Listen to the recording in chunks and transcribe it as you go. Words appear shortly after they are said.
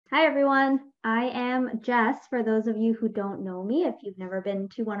Hi, everyone. I am Jess, for those of you who don't know me, if you've never been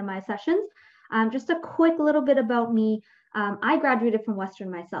to one of my sessions. Just a quick little bit about me. I graduated from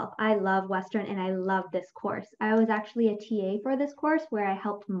Western myself. I love Western and I love this course. I was actually a TA for this course where I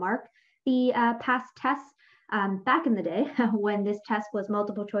helped mark the past tests back in the day when this test was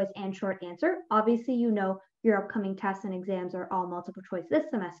multiple choice and short answer. Obviously, you know your upcoming tests and exams are all multiple choice this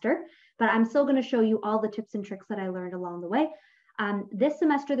semester, but I'm still going to show you all the tips and tricks that I learned along the way. This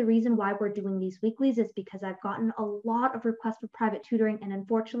semester, the reason why we're doing these weeklies is because I've gotten a lot of requests for private tutoring, and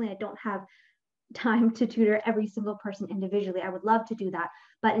unfortunately, I don't have time to tutor every single person individually. I would love to do that,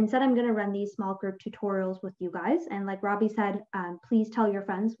 but instead I'm going to run these small group tutorials with you guys. And like Robbie said, please tell your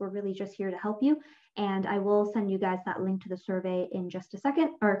friends. We're really just here to help you. And I will send you guys that link to the survey in just a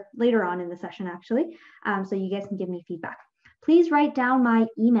second, or later on in the session, actually, so you guys can give me feedback. Please write down my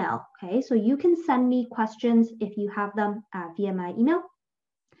email, okay? So you can send me questions if you have them via my email.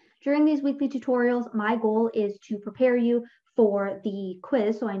 During these weekly tutorials, my goal is to prepare you for the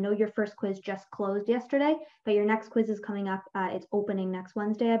quiz. So I know your first quiz just closed yesterday, but your next quiz is coming up. It's opening next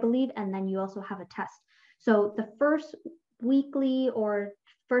Wednesday, I believe, and then you also have a test. So the first weekly or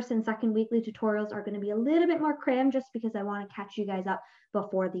first and second weekly tutorials are going to be a little bit more crammed just because I want to catch you guys up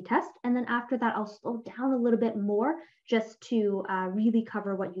before the test. And then after that, I'll slow down a little bit more just to really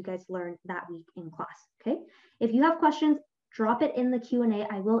cover what you guys learned that week in class, okay? If you have questions, drop it in the Q&A.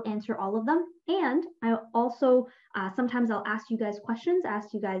 I will answer all of them. And I also, sometimes I'll ask you guys questions,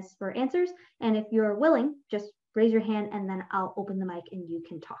 ask you guys for answers. And if you're willing, just raise your hand and then I'll open the mic and you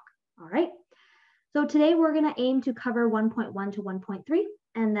can talk, all right? So today we're gonna aim to cover 1.1 to 1.3.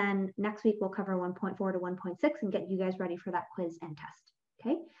 And then next week we'll cover 1.4 to 1.6 and get you guys ready for that quiz and test,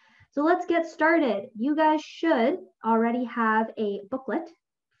 okay? So let's get started. You guys should already have a booklet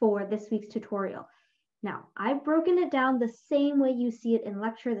for this week's tutorial. Now, I've broken it down the same way you see it in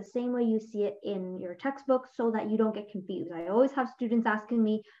lecture, the same way you see it in your textbook so that you don't get confused. I always have students asking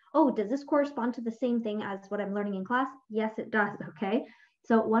me, oh, does this correspond to the same thing as what I'm learning in class? Yes, it does, okay?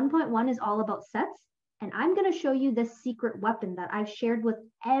 So 1.1 is all about sets, and I'm gonna show you this secret weapon that I've shared with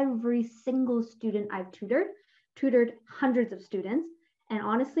every single student I've tutored hundreds of students. And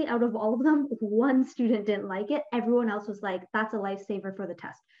honestly, out of all of them, one student didn't like it. Everyone else was like, that's a lifesaver for the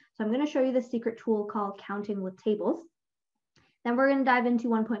test. So I'm going to show you the secret tool called counting with tables. Then we're going to dive into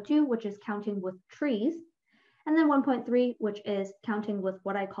 1.2, which is counting with trees. And then 1.3, which is counting with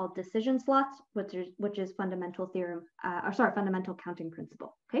what I call decision slots, which is fundamental theorem, fundamental counting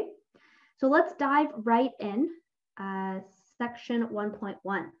principle, okay? So let's dive right in, section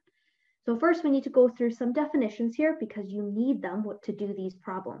 1.1. So first we need to go through some definitions here because you need them to do these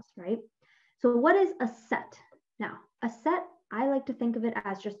problems, right? So what is a set? Now, a set, I like to think of it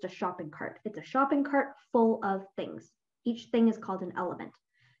as just a shopping cart. It's a shopping cart full of things. Each thing is called an element.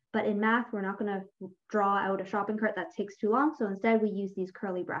 But in math, we're not going to draw out a shopping cart. That takes too long. So instead we use these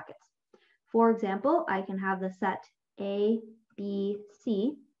curly brackets. For example, I can have the set A, B,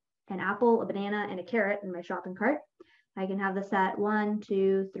 C, an apple, a banana, and a carrot in my shopping cart. I can have the set 1,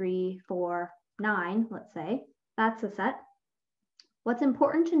 2, 3, 4, 9, let's say. That's a set. What's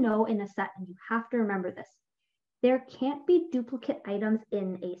important to know in a set, and you have to remember this, there can't be duplicate items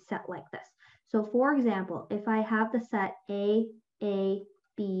in a set like this. So for example, if I have the set A,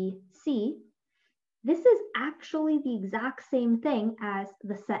 B, C, this is actually the exact same thing as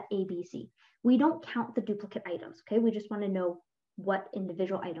the set A, B, C. We don't count the duplicate items, okay? We just want to know what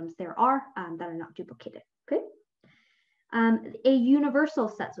individual items there are that are not duplicated, okay? A universal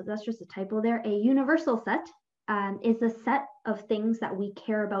set, so that's just a typo there. A universal set is a set of things that we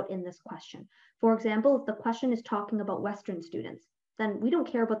care about in this question. For example, if the question is talking about Western students, then we don't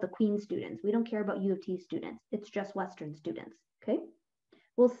care about the Queen students. We don't care about U of T students. It's just Western students, okay?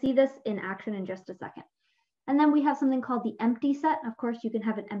 We'll see this in action in just a second. And then we have something called the empty set. Of course, you can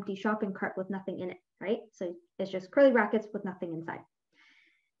have an empty shopping cart with nothing in it, right? So it's just curly brackets with nothing inside.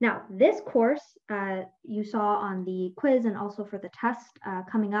 Now, this course you saw on the quiz and also for the test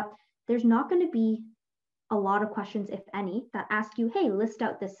coming up, there's not going to be a lot of questions, if any, that ask you, hey, list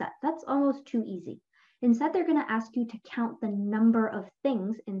out this set. That's almost too easy. Instead, they're going to ask you to count the number of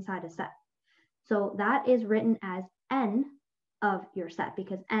things inside a set. So that is written as n of your set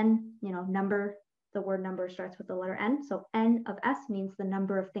because n, number, the word number starts with the letter n. So n of s means the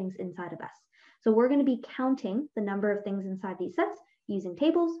number of things inside of s. So we're going to be counting the number of things inside these sets using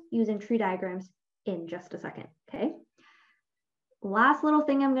tables, using tree diagrams in just a second, okay? Last little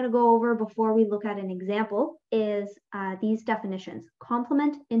thing I'm going to go over before we look at an example is these definitions: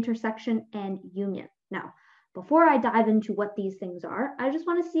 complement, intersection, and union. Now, before I dive into what these things are, I just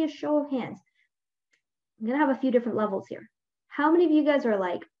want to see a show of hands. I'm going to have a few different levels here. how many of you guys are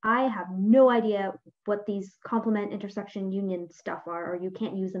like, I have no idea what these complement, intersection, union stuff are, or you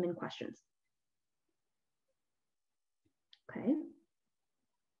can't use them in questions? Okay.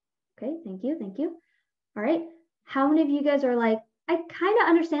 Okay, thank you, thank you. All right, how many of you guys are like, I kind of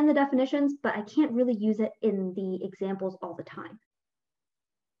understand the definitions, but I can't really use it in the examples all the time?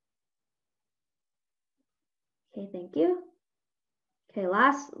 Okay, thank you. Okay,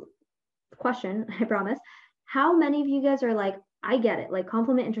 last question, I promise. How many of you guys are like, I get it, like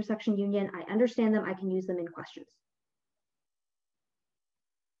complement, intersection, union, I understand them, I can use them in questions?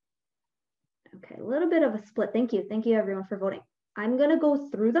 Okay, a little bit of a split. Thank you. Thank you everyone for voting. I'm gonna go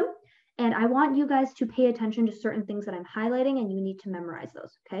through them and I want you guys to pay attention to certain things that I'm highlighting and you need to memorize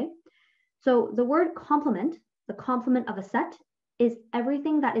those, okay? So the word complement, the complement of a set, is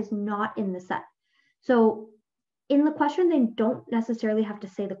everything that is not in the set. So in the question, they don't necessarily have to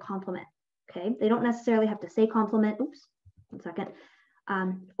say the complement, okay? They don't necessarily have to say complement, oops, 1 second,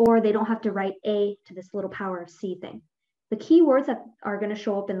 or they don't have to write A to this little power of C thing. The key words that are going to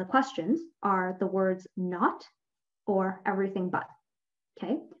show up in the questions are the words not or everything but,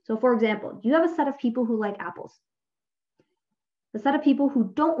 okay? So for example, you have a set of people who like apples. The set of people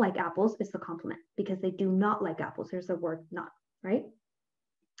who don't like apples is the complement because they do not like apples. Here's the word not, right?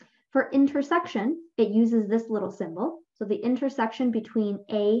 For intersection, it uses this little symbol. So the intersection between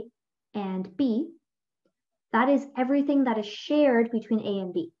A and B, that is everything that is shared between A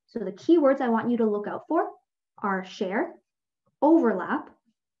and B. So the keywords I want you to look out for are share, overlap,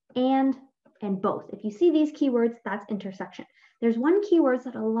 and both. If you see these keywords, that's intersection. There's one keyword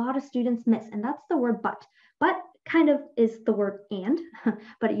that a lot of students miss, and that's the word but. But kind of is the word and,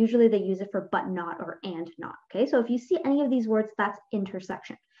 but usually they use it for but not or and not, okay? So if you see any of these words, that's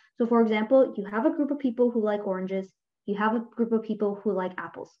intersection. So for example, you have a group of people who like oranges, you have a group of people who like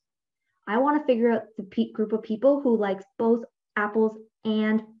apples. I want to figure out the group of people who likes both apples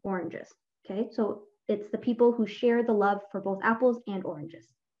and oranges, okay? So it's the people who share the love for both apples and oranges,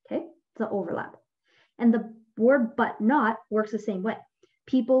 okay? It's the overlap. And the word but not works the same way.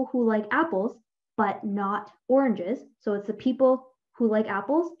 People who like apples but not oranges. So it's the people who like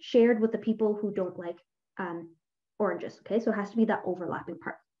apples shared with the people who don't like oranges, okay? So it has to be that overlapping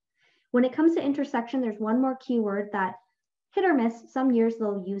part. When it comes to intersection, there's one more keyword that hit or miss. Some years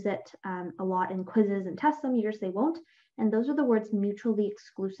they'll use it a lot in quizzes and tests, some years they won't. And those are the words mutually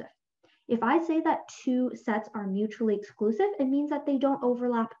exclusive. If I say that two sets are mutually exclusive, it means that they don't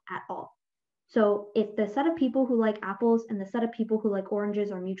overlap at all. So if the set of people who like apples and the set of people who like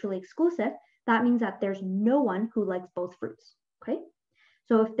oranges are mutually exclusive, that means that there's no one who likes both fruits, okay?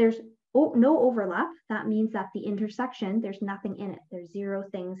 So if there's no overlap, that means that the intersection, there's nothing in it. There's 0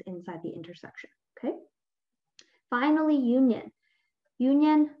 things inside the intersection, okay? Finally, union.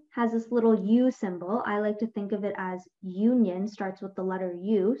 Union has this little U symbol. I like to think of it as union, starts with the letter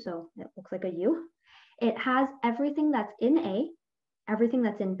U, so it looks like a U. It has everything that's in A, everything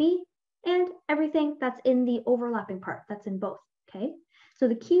that's in B, and everything that's in the overlapping part, that's in both, okay? So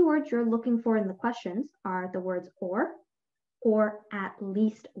the keywords you're looking for in the questions are the words or at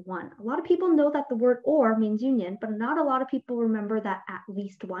least one. A lot of people know that the word or means union, but not a lot of people remember that at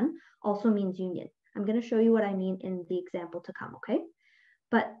least one also means union. I'm going to show you what I mean in the example to come, okay?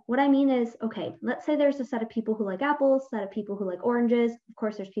 But what I mean is, okay, let's say there's a set of people who like apples, set of people who like oranges. Of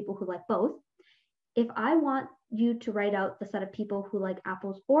course, there's people who like both. If I want you to write out the set of people who like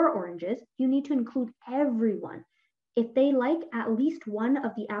apples or oranges, you need to include everyone. If they like at least one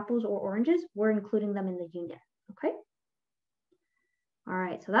of the apples or oranges, we're including them in the union, okay? All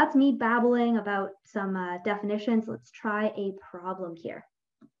right, so that's me babbling about some definitions. Let's try a problem here.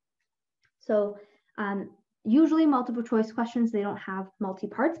 So usually multiple choice questions, they don't have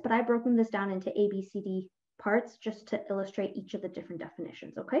multi-parts, but I've broken this down into A, B, C, D parts just to illustrate each of the different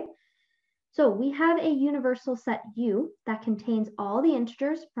definitions, okay? So we have a universal set U that contains all the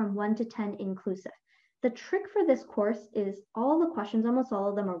integers from 1 to 10 inclusive. The trick for this course is all the questions, almost all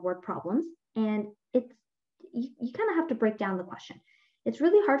of them are word problems, and you kind of have to break down the question. It's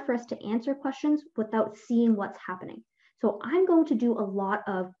really hard for us to answer questions without seeing what's happening. So I'm going to do a lot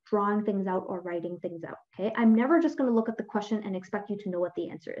of drawing things out or writing things out, okay? I'm never just going to look at the question and expect you to know what the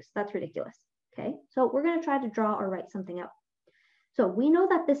answer is. That's ridiculous, okay? So we're going to try to draw or write something out. So we know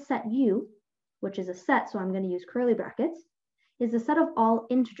that this set U, which is a set, so I'm going to use curly brackets, is the set of all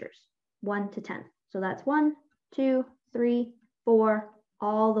integers, 1 to 10. So that's 1, 2, 3, 4,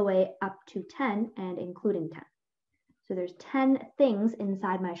 all the way up to 10 and including 10. So there's 10 things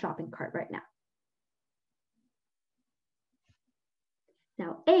inside my shopping cart right now.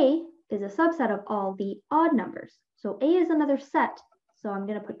 Now A is a subset of all the odd numbers. So A is another set, so I'm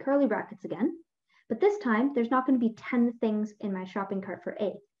going to put curly brackets again. But this time, there's not going to be 10 things in my shopping cart for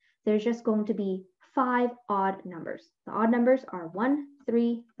A. There's just going to be 5 odd numbers. The odd numbers are 1,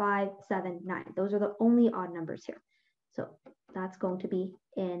 3, 5, 7, 9. Those are the only odd numbers here. So that's going to be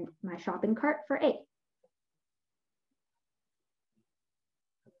in my shopping cart for A.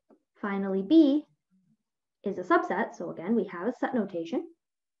 Finally, B is a subset. So again, we have a set notation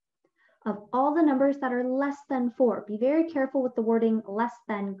of all the numbers that are less than 4. Be very careful with the wording less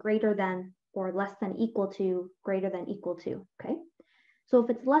than, greater than, or less than equal to, greater than equal to, okay? So if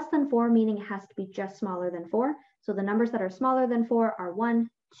it's less than 4, meaning it has to be just smaller than 4. So the numbers that are smaller than 4 are 1,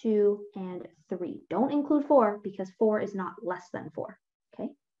 2, and 3. Don't include 4 because 4 is not less than 4, okay?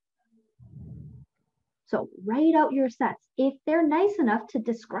 So write out your sets. If they're nice enough to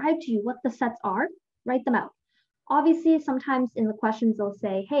describe to you what the sets are, write them out. Obviously, sometimes in the questions, they'll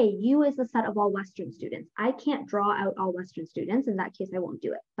say, hey, U is the set of all Western students. I can't draw out all Western students. In that case, I won't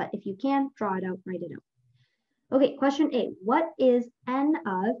do it. But if you can, draw it out, write it out. Okay, question A. What is n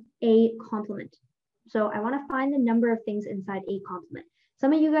of A complement? So I want to find the number of things inside A complement.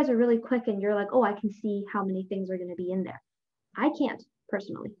 Some of you guys are really quick and you're like, oh, I can see how many things are going to be in there. I can't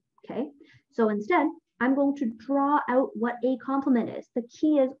personally, okay? So instead, I'm going to draw out what A complement is. The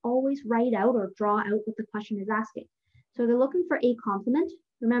key is always write out or draw out what the question is asking. So they're looking for A complement.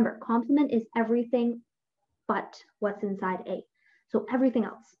 Remember, complement is everything but what's inside A. So everything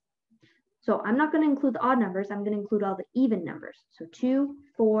else. So I'm not going to include the odd numbers. I'm going to include all the even numbers. So 2,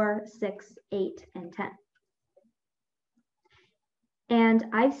 4, 6, 8, and 10. And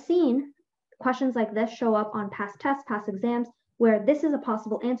I've seen questions like this show up on past tests, past exams, where this is a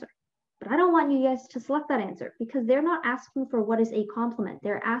possible answer. But I don't want you guys to select that answer because they're not asking for what is A complement.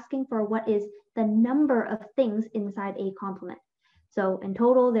 They're asking for what is the number of things inside A complement. So in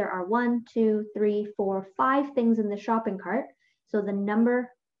total, there are 1, 2, 3, 4, 5 things in the shopping cart. So the number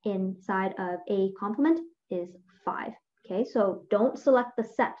inside of A complement is 5. Okay, so don't select the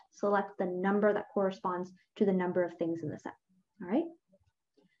set. Select the number that corresponds to the number of things in the set. All right.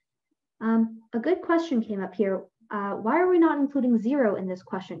 A good question came up here. Why are we not including 0 in this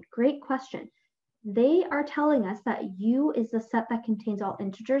question? Great question. They are telling us that U is the set that contains all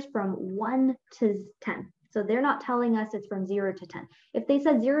integers from 1 to 10. So they're not telling us it's from 0 to 10. If they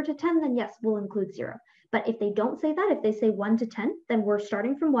said 0 to 10, then yes, we'll include 0. But if they don't say that, if they say 1 to 10, then we're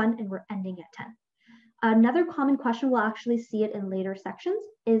starting from 1 and we're ending at 10. Another common question, we'll actually see it in later sections,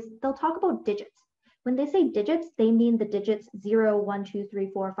 is they'll talk about digits. When they say digits, they mean the digits 0, 1, 2,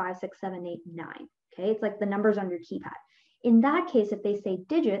 3, 4, 5, 6, 7, 8, 9. Okay, it's like the numbers on your keypad. In that case, if they say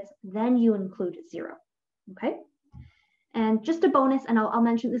digits, then you include 0. Okay, and just a bonus, and I'll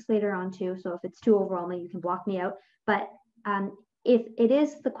mention this later on too, so if it's too overwhelming, you can block me out. But if it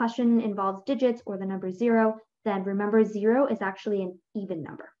is the question involves digits or the number 0, then remember 0 is actually an even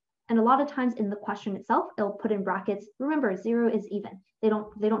number. And a lot of times in the question itself, it'll put in brackets, remember 0 is even. They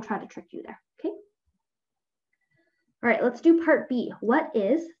don't try to trick you there, okay? All right, let's do part B. What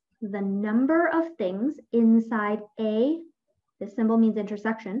is the number of things inside A? This symbol means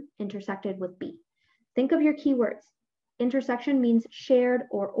intersection, intersected with B. Think of your keywords. Intersection means shared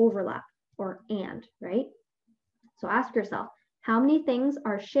or overlap or and, right? So ask yourself, how many things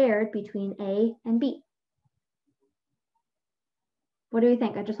are shared between A and B? What do you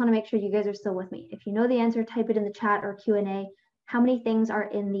think? I just want to make sure you guys are still with me. If you know the answer, type it in the chat or Q&A. How many things are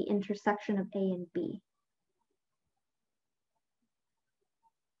in the intersection of A and B?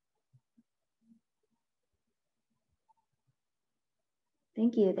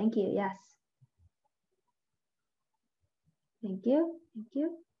 Thank you, yes. Thank you.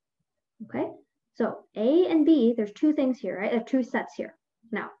 Okay, so A and B, there's 2 things here, right? There are 2 sets here.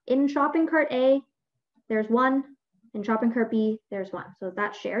 Now, in shopping cart A, there's 1. In shopping cart B, there's 1. So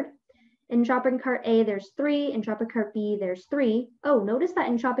that's shared. In shopping cart A, there's 3. In shopping cart B, there's 3. Oh, notice that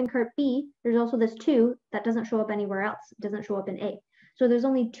in shopping cart B, there's also this 2 that doesn't show up anywhere else. It doesn't show up in A. So there's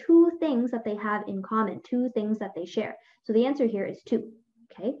only 2 things that they have in common, 2 things that they share. So the answer here is 2.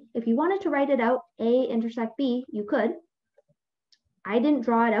 Okay, if you wanted to write it out, A intersect B, you could. I didn't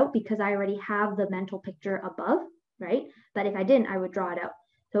draw it out because I already have the mental picture above, right? But if I didn't, I would draw it out.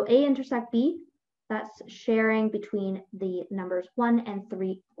 So A intersect B, that's sharing between the numbers 1 and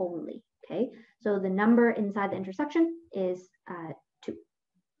 3 only, okay? So the number inside the intersection is 2.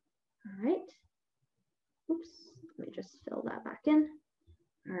 All right. Oops, let me just fill that back in.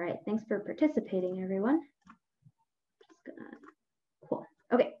 All right, thanks for participating, everyone. Cool.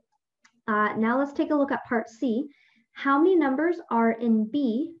 Okay, now let's take a look at part C. How many numbers are in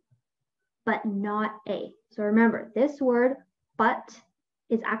B, but not A? So remember, this word, but,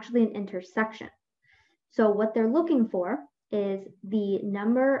 is actually an intersection. So what they're looking for is the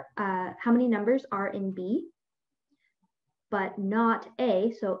number, how many numbers are in B, but not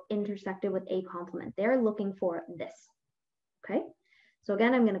A, so intersected with A complement. They're looking for this, okay? So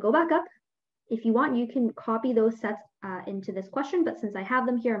again, I'm gonna go back up. If you want, you can copy those sets into this question, but since I have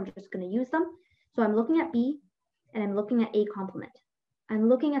them here, I'm just gonna use them. So I'm looking at B and I'm looking at A complement. I'm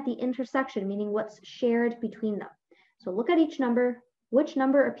looking at the intersection, meaning what's shared between them. So look at each number, which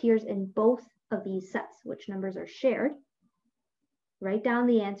number appears in both of these sets, which numbers are shared. Write down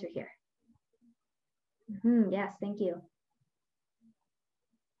the answer here. Yes, thank you.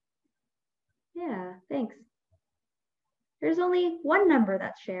 Yeah, thanks. There's only one number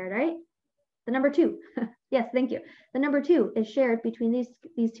that's shared, right? The number 2. Yes, thank you. The number 2 is shared between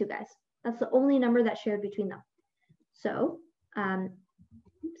these two guys. That's the only number that's shared between them. So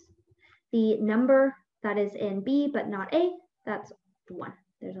the number that is in B but not A, that's 1.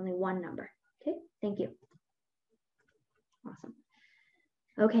 There's only one number. Okay, thank you. Awesome.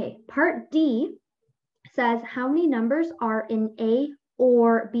 Okay, part D says how many numbers are in A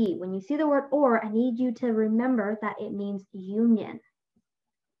or B. When you see the word or, I need you to remember that it means union.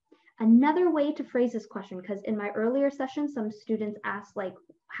 Another way to phrase this question, because in my earlier session, some students asked like,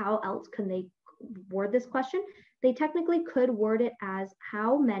 how else can they word this question? They technically could word it as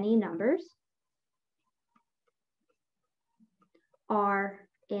how many numbers are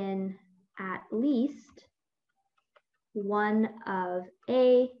in at least one of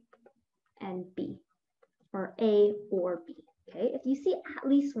A and B, or A or B, okay? If you see at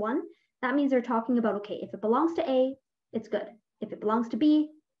least one, that means they're talking about, okay, if it belongs to A, it's good. If it belongs to B,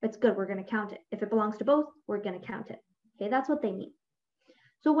 it's good, we're gonna count it. If it belongs to both, we're gonna count it, okay? That's what they mean.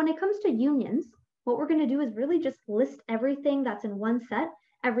 So when it comes to unions, what we're gonna do is really just list everything that's in one set,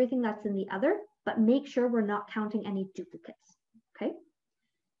 everything that's in the other, but make sure we're not counting any duplicates, okay?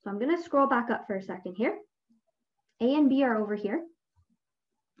 So I'm gonna scroll back up for a second here. A and B are over here.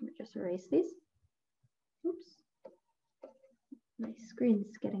 Let me just erase these. Oops. My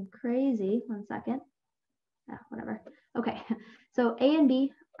screen's getting crazy. 1 second. Whatever. Okay, so A and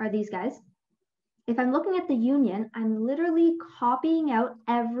B are these guys. If I'm looking at the union, I'm literally copying out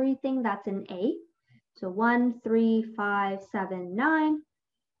everything that's in A. So 1, 3, 5, 7, 9,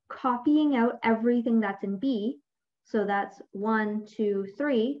 copying out everything that's in B. So that's 1, 2,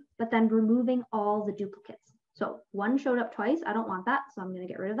 3, but then removing all the duplicates. So 1 showed up twice. I don't want that, so I'm going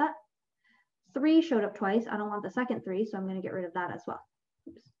to get rid of that. 3 showed up twice. I don't want the second 3, so I'm going to get rid of that as well.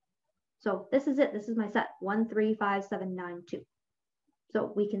 Oops. So this is it. This is my set. 1, 3, 5, 7, 9, 2.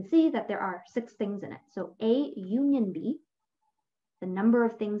 So we can see that there are 6 things in it. So A union B, the number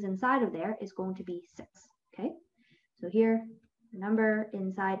of things inside of there is going to be 6. Okay. So here, the number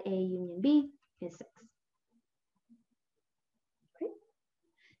inside A union B is 6. Okay.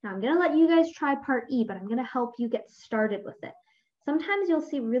 Now I'm going to let you guys try part E, but I'm going to help you get started with it. Sometimes you'll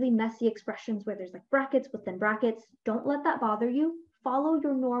see really messy expressions where there's like brackets within brackets. Don't let that bother you. Follow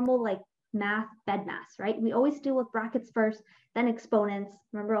your normal like math, bed math, right? We always deal with brackets first, then exponents.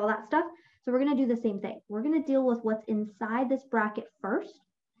 Remember all that stuff? So we're going to do the same thing. We're going to deal with what's inside this bracket first,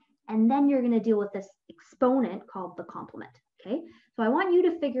 and then you're going to deal with this exponent called the complement, okay? So I want you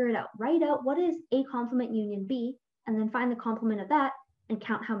to figure it out. Write out what is A complement union B, and then find the complement of that and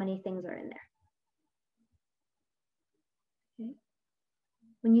count how many things are in there. Okay.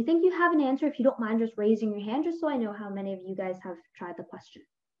 When you think you have an answer, if you don't mind just raising your hand, just so I know how many of you guys have tried the question.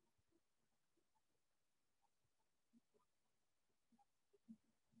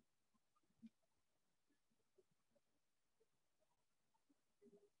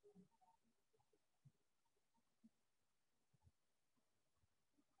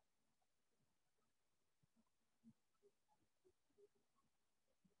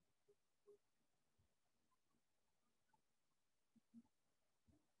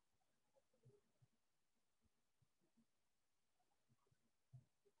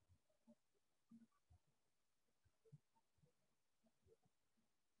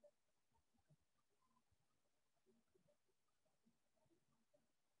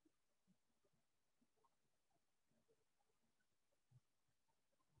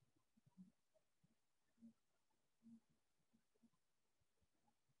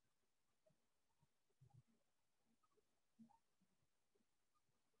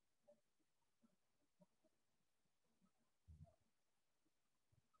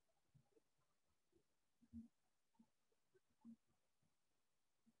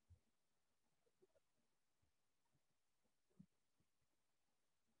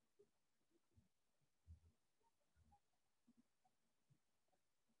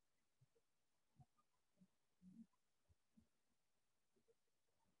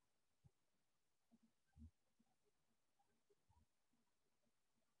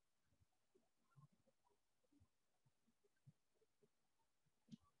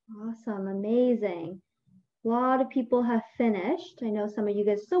 Awesome, amazing. A lot of people have finished. I know some of you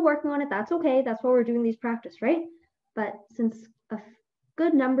guys are still working on it. That's okay. That's why we're doing these practice, right? But since a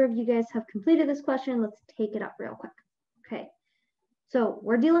good number of you guys have completed this question, let's take it up real quick. Okay, so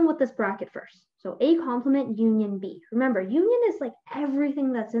we're dealing with this bracket first. So A complement union B. Remember, union is like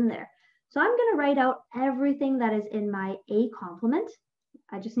everything that's in there. So I'm going to write out everything that is in my A complement.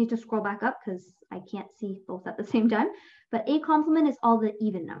 I just need to scroll back up because I can't see both at the same time. But A complement is all the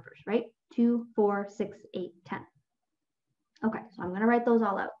even numbers, right? 2, 4, 6, 8, 10. Okay, so I'm going to write those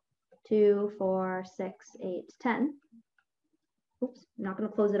all out. 2, 4, 6, 8, 10. Oops, I'm not going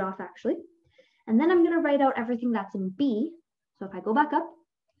to close it off actually. And then I'm going to write out everything that's in B. So if I go back up,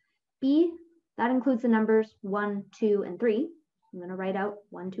 B, that includes the numbers 1, 2, and 3. I'm going to write out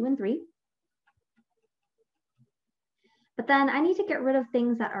 1, 2, and 3. But then I need to get rid of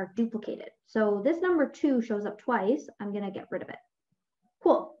things that are duplicated. So this number 2 shows up twice. I'm going to get rid of it.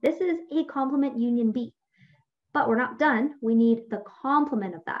 Cool. This is A complement union B. But we're not done. We need the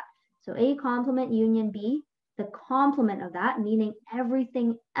complement of that. So A complement union B, the complement of that, meaning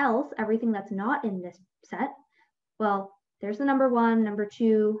everything else, everything that's not in this set. Well, there's the number 1, number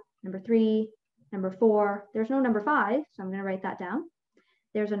 2, number 3, number 4. There's no number 5, so I'm going to write that down.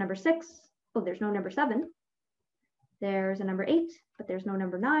 There's a number 6. Oh, there's no number 7. There's a number 8, but there's no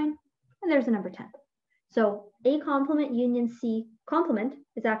number 9. And there's a number 10. So A complement union C complement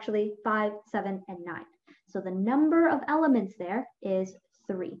is actually 5, 7, and 9. So the number of elements there is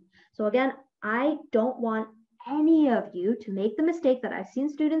 3. So again, I don't want any of you to make the mistake that I've seen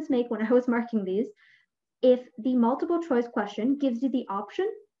students make when I was marking these. If the multiple choice question gives you the option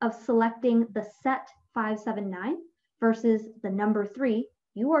of selecting the set 5, 7, 9 versus the number 3,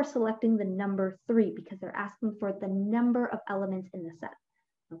 you are selecting the number 3 because they're asking for the number of elements in the set.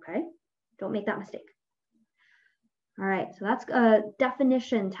 Okay, don't make that mistake. All right, so that's a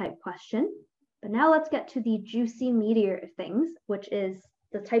definition type question. But now let's get to the juicy meatier things, which is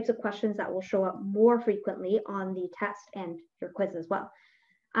the types of questions that will show up more frequently on the test and your quiz as well.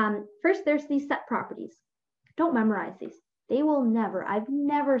 First, there's these set properties. Don't memorize these. They will never, I've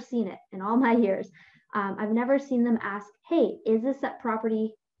never seen it in all my years. I've never seen them ask, hey, is this set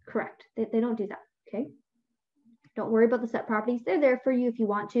property correct? They don't do that, okay? Don't worry about the set properties. They're there for you if you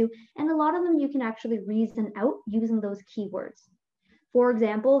want to. And a lot of them you can actually reason out using those keywords. For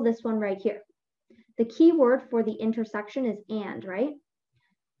example, this one right here. The key word for the intersection is and, right?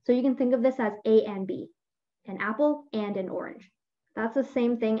 So you can think of this as A and B, an apple and an orange. That's the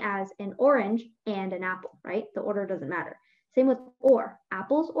same thing as an orange and an apple, right? The order doesn't matter. Same with or,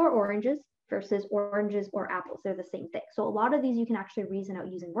 apples or oranges versus oranges or apples. They're the same thing. So a lot of these you can actually reason out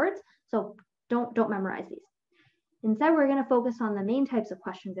using words. So don't memorize these. Instead, we're going to focus on the main types of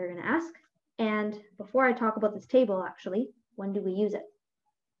questions they're going to ask. And before I talk about this table, actually, when do we use it?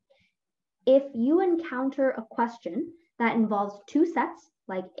 If you encounter a question that involves two sets,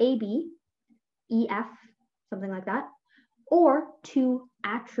 like AB, EF, something like that, or two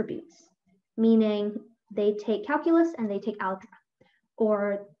attributes, meaning they take calculus and they take algebra,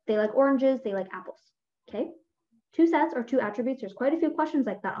 or they like oranges, they like apples, okay? Two sets or two attributes, there's quite a few questions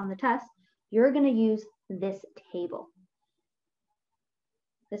like that on the test. You're going to use this table.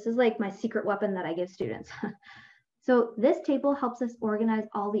 This is like my secret weapon that I give students. So this table helps us organize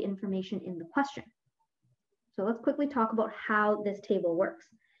all the information in the question. So let's quickly talk about how this table works.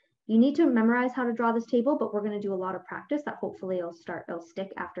 You need to memorize how to draw this table, but we're going to do a lot of practice that hopefully it'll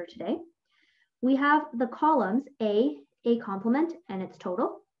stick after today. We have the columns A complement, and its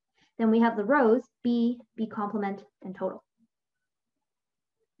total. Then we have the rows B complement, and total.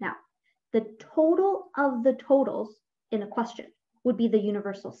 Now, the total of the totals in a question would be the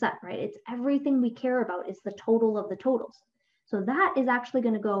universal set, right? It's everything we care about is the total of the totals. So that is actually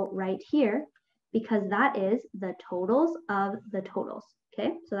going to go right here because that is the totals of the totals,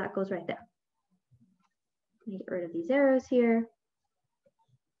 okay? So that goes right there. Let me get rid of these arrows here.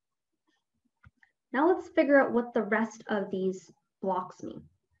 Now let's figure out what the rest of these blocks mean.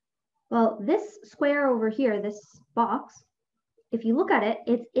 Well, this square over here, this box, if you look at it,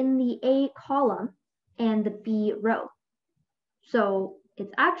 it's in the A column and the B row. So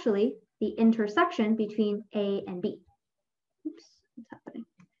it's actually the intersection between A and B. Oops, what's happening?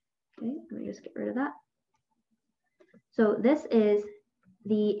 Okay, let me just get rid of that. So this is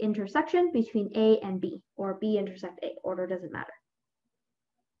the intersection between A and B, or B intersect A. Order doesn't matter.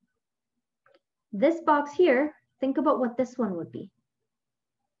 This box here, think about what this one would be.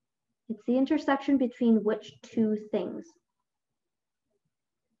 It's the intersection between which two things?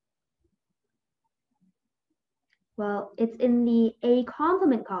 Well, it's in the A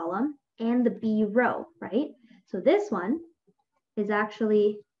complement column and the B row, right? So this one is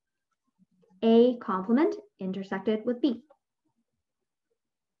actually A complement intersected with B.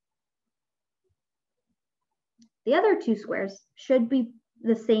 The other two squares should be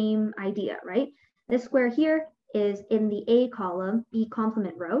the same idea, right? This square here is in the A column, B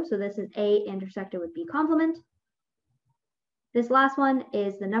complement row. So this is A intersected with B complement. This last one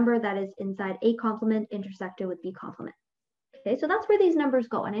is the number that is inside A complement intersected with B complement. Okay, so that's where these numbers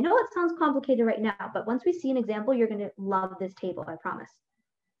go. And I know it sounds complicated right now, but once we see an example, you're going to love this table, I promise.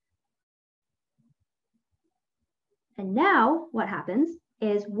 And now what happens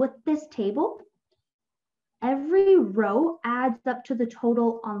is with this table, every row adds up to the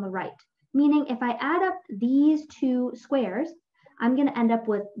total on the right. Meaning if I add up these two squares, I'm going to end up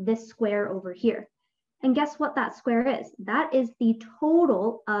with this square over here. And guess what that square is? That is the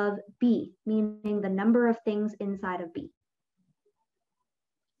total of B, meaning the number of things inside of B.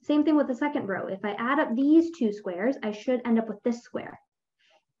 Same thing with the second row. If I add up these two squares, I should end up with this square.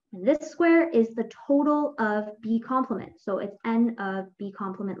 And this square is the total of B complement. So it's n of B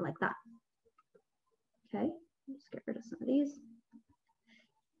complement like that. Okay, let's get rid of some of these.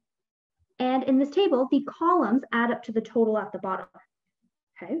 And in this table, the columns add up to the total at the bottom.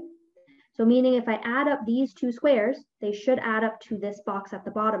 Okay, so meaning if I add up these two squares, they should add up to this box at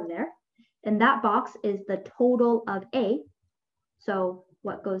the bottom there. And that box is the total of A. So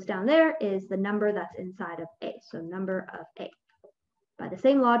what goes down there is the number that's inside of A. So number of A. By the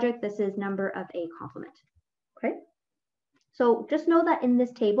same logic, this is number of A complement. Okay. So just know that in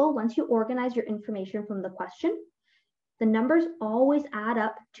this table, once you organize your information from the question, the numbers always add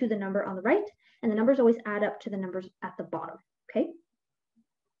up to the number on the right, and the numbers always add up to the numbers at the bottom, okay?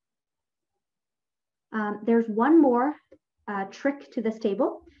 There's one more trick to this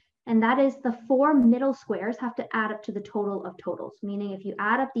table, and that is the 4 middle squares have to add up to the total of totals, meaning if you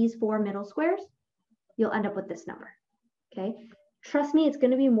add up these 4 middle squares, you'll end up with this number, okay? Trust me, it's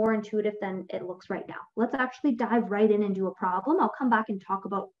going to be more intuitive than it looks right now. Let's actually dive right in and do a problem. I'll come back and talk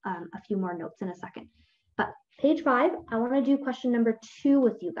about a few more notes in a second. But page 5, I want to do question number 2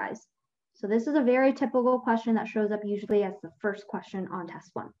 with you guys. So this is a very typical question that shows up usually as the first question on test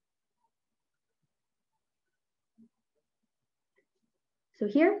 1. So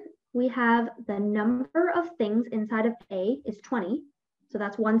here we have the number of things inside of A is 20. So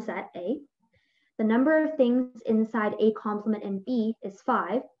that's one set, A. The number of things inside A complement and B is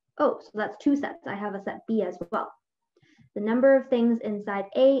 5. Oh, so that's 2 sets. I have a set B as well. The number of things inside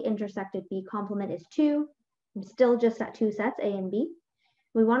A intersected B complement is 2. I'm still just at 2 sets, A and B.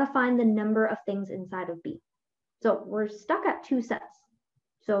 We want to find the number of things inside of B. So we're stuck at 2 sets.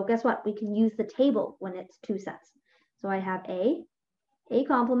 So guess what? We can use the table when it's 2 sets. So I have A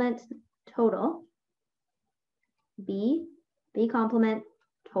complement, total, B complement,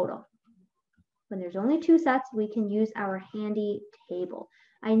 total. When there's only 2 sets, we can use our handy table.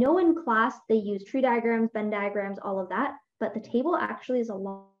 I know in class they use tree diagrams, Venn diagrams, all of that, but the table actually is a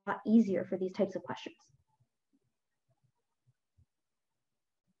lot easier for these types of questions.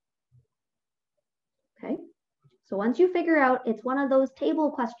 Okay, so once you figure out it's one of those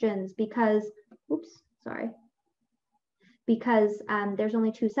table questions because, because there's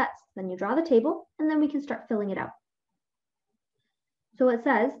only 2 sets, then you draw the table and then we can start filling it out. So it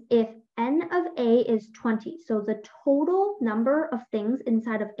says if n of A is 20, so the total number of things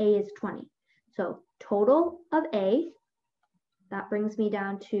inside of A is 20. So total of A, that brings me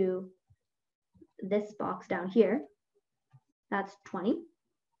down to this box down here. That's 20.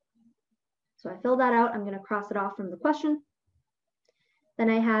 So I fill that out. I'm going to cross it off from the question. Then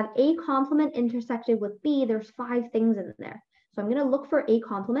I have A complement intersected with B. There's 5 things in there. So I'm going to look for A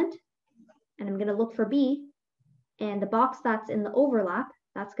complement, and I'm going to look for B. And the box that's in the overlap,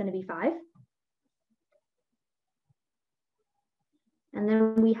 that's going to be 5. And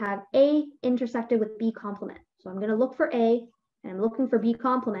then we have A intersected with B complement. So I'm going to look for A, and I'm looking for B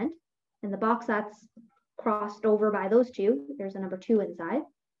complement. And the box that's crossed over by those 2, there's a number 2 inside.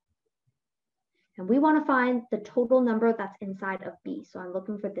 And we want to find the total number that's inside of B. So I'm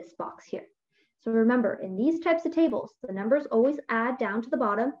looking for this box here. So remember, in these types of tables, the numbers always add down to the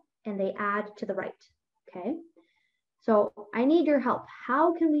bottom, and they add to the right, okay? So I need your help.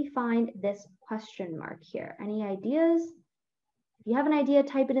 How can we find this question mark here? Any ideas? If you have an idea,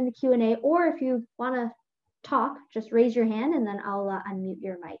 type it in the Q&A, or if you want to talk, just raise your hand and then I'll unmute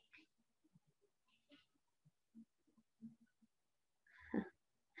your mic.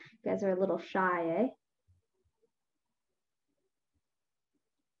 You guys are a little shy, eh?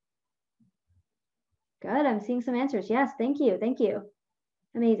 Good, I'm seeing some answers. Yes, thank you, thank you.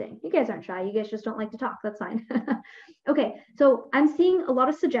 Amazing. You guys aren't shy. You guys just don't like to talk. That's fine. Okay, so I'm seeing a lot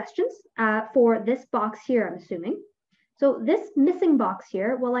of suggestions for this box here, I'm assuming. So this missing box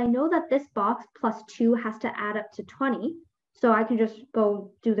here, well, I know that this box plus 2 has to add up to 20. So I can just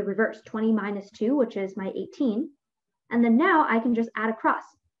go do the reverse, 20 minus 2, which is my 18. And then now I can just add across.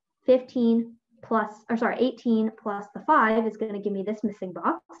 18 plus the 5 is going to give me this missing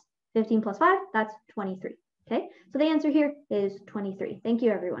box. 15 plus 5, that's 23. Okay, so the answer here is 23. Thank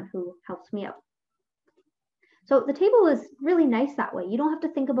you, everyone who helps me out. So the table is really nice that way. You don't have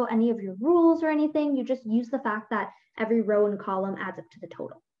to think about any of your rules or anything. You just use the fact that every row and column adds up to the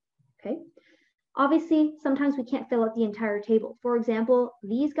total. Okay. Obviously, sometimes we can't fill out the entire table. For example,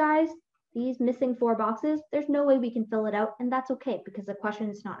 these guys, these missing 4 boxes, there's no way we can fill it out, and that's okay because the question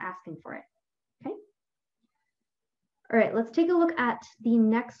is not asking for it. Okay. All right, let's take a look at the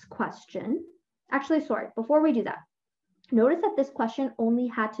next question. Actually, sorry, before we do that, notice that this question only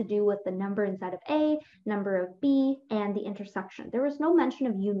had to do with the number inside of A, number of B, and the intersection. There was no mention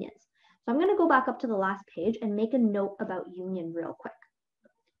of unions. So I'm going to go back up to the last page and make a note about union real quick.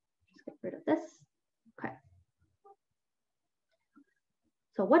 Just get rid of this. Okay.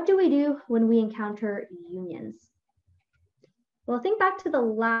 So what do we do when we encounter unions? Well, think back to the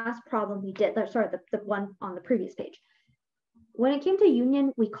last problem we did, sorry, the one on the previous page. When it came to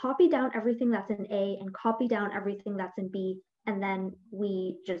union, we copy down everything that's in A and copy down everything that's in B, and then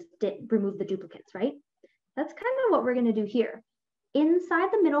we just remove the duplicates, right? That's kind of what we're going to do here.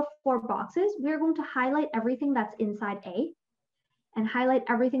 Inside the middle 4 boxes, we're going to highlight everything that's inside A and highlight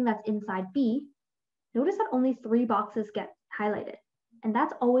everything that's inside B. Notice that only 3 boxes get highlighted, and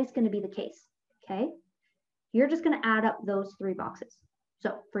that's always going to be the case, okay? You're just going to add up those 3 boxes.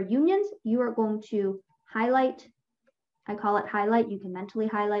 So for unions, you are going to highlight, I call it highlight, you can mentally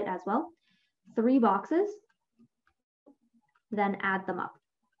highlight as well, 3 boxes, then add them up.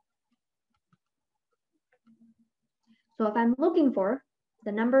 So if I'm looking for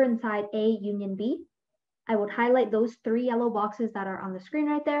the number inside A union B, I would highlight those 3 yellow boxes that are on the screen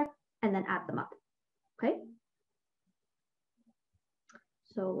right there and then add them up, okay?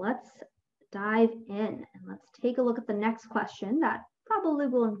 So let's dive in and let's take a look at the next question that probably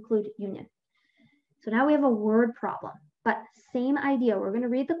will include union. So now we have a word problem, but same idea. We're going to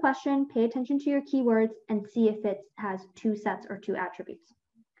read the question, pay attention to your keywords, and see if it has 2 sets or 2 attributes.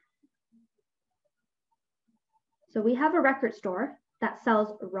 So we have a record store that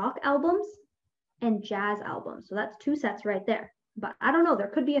sells rock albums and jazz albums. So that's 2 sets right there. But I don't know, there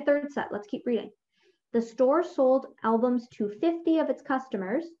could be a 3rd set. Let's keep reading. The store sold albums to 50 of its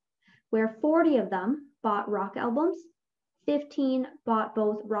customers, where 40 of them bought rock albums, 15 bought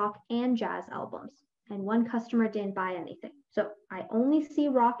both rock and jazz albums, and 1 customer didn't buy anything. So I only see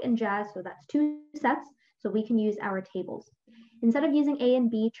rock and jazz, so that's 2 sets, so we can use our tables. Instead of using A and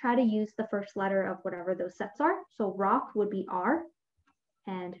B, try to use the first letter of whatever those sets are. So rock would be R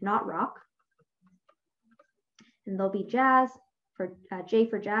and not rock. And there'll be jazz for J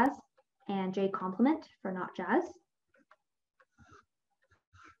for jazz and J complement for not jazz.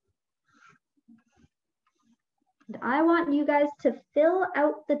 And I want you guys to fill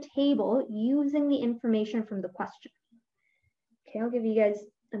out the table using the information from the question. Okay, I'll give you guys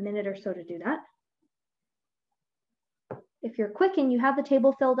a minute or so to do that. If you're quick and you have the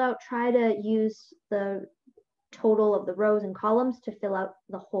table filled out, try to use the total of the rows and columns to fill out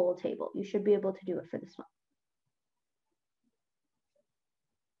the whole table. You should be able to do it for this one.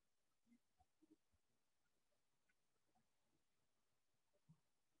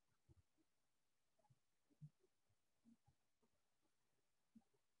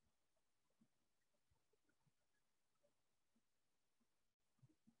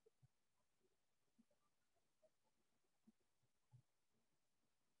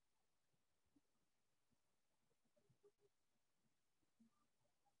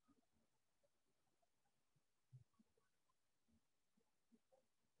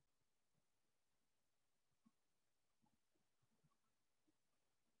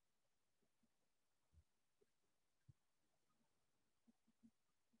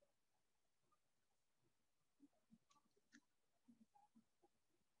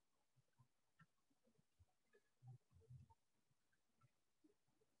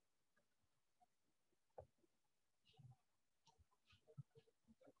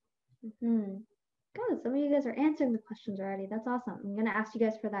 Good, some of you guys are answering the questions already. That's awesome. I'm gonna ask you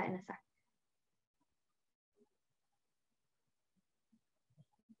guys for that in a sec.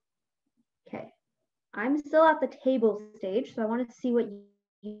 Okay, I'm still at the table stage, so I want to see what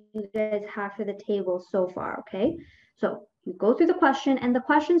you guys have for the table so far, okay? So you go through the question, and the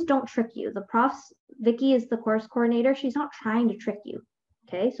questions don't trick you. The Vicky is the course coordinator. She's not trying to trick you,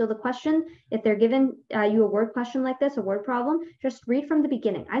 Okay, so the question, if they're given you a word question like this, a word problem, just read from the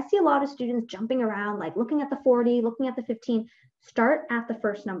beginning. I see a lot of students jumping around, like looking at the 40, looking at the 15. Start at the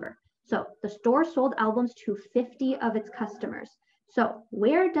first number. So the store sold albums to 50 of its customers. So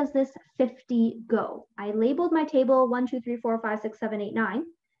where does this 50 go? I labeled my table 1, 2, 3, 4, 5, 6, 7, 8, 9.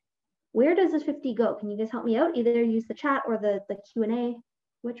 Where does this 50 go? Can you guys help me out? Either use the chat or the Q&A.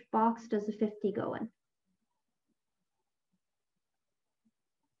 Which box does the 50 go in?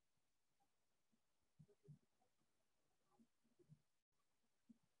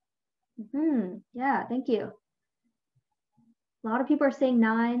 Yeah, thank you. A lot of people are saying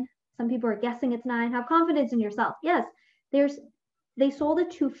 9. Some people are guessing it's 9. Have confidence in yourself. Yes, they sold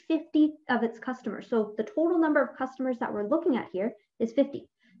it to 50 of its customers. So the total number of customers that we're looking at here is 50.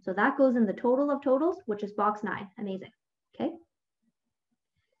 So that goes in the total of totals, which is box 9. Amazing. Okay.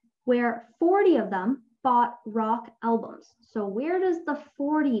 Where 40 of them bought rock albums. So where does the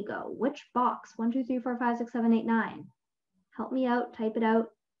 40 go? Which box? 1, 2, 3, 4, 5, 6, 7, 8, 9. Help me out. Type it out.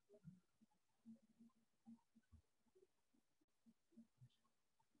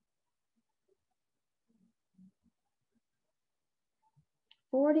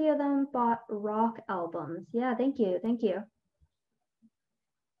 Forty of them bought rock albums. Yeah, thank you. Thank you.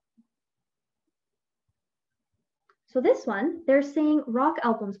 So this one, they're saying rock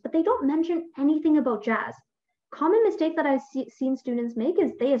albums, but they don't mention anything about jazz. Common mistake that I've seen students make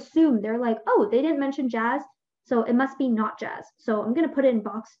is they assume, they're like, oh, they didn't mention jazz, so it must be not jazz. So I'm going to put it in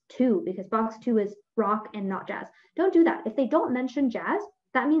box 2 because box 2 is rock and not jazz. Don't do that. If they don't mention jazz,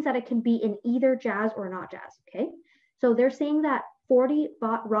 that means that it can be in either jazz or not jazz, okay? So they're saying that 40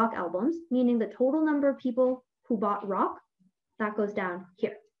 bought rock albums, meaning the total number of people who bought rock, that goes down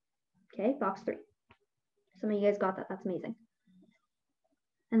here, okay? Box 3. Some of you guys got that. That's amazing.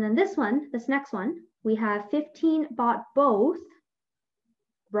 And then this next one, we have 15 bought both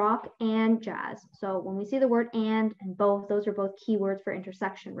rock and jazz. So when we see the word and both, those are both keywords for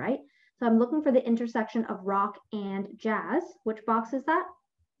intersection, right? So I'm looking for the intersection of rock and jazz. Which box is that?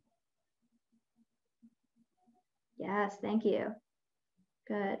 Yes, thank you.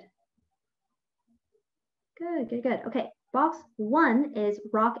 Good. Good, good, good. Okay, box 1 is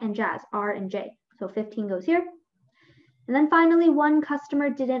rock and jazz, R and J. So 15 goes here. And then finally, one customer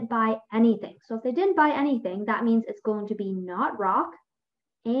didn't buy anything. So if they didn't buy anything, that means it's going to be not rock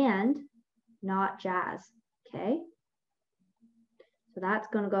and not jazz, okay? So that's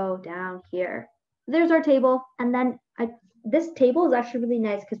going to go down here. There's our table. And then this table is actually really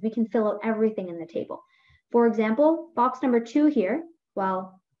nice because we can fill out everything in the table. For example, box number 2 here,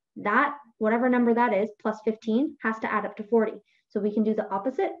 well, that, whatever number that is, plus 15 has to add up to 40. So we can do the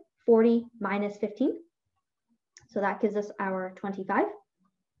opposite, 40 minus 15. So that gives us our 25.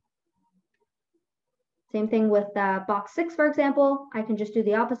 Same thing with box 6, for example. I can just do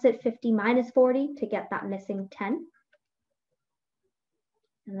the opposite, 50 minus 40 to get that missing 10.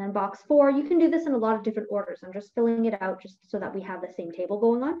 And then box 4, you can do this in a lot of different orders. I'm just filling it out just so that we have the same table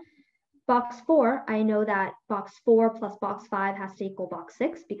going on. Box 4, I know that box 4 plus box 5 has to equal box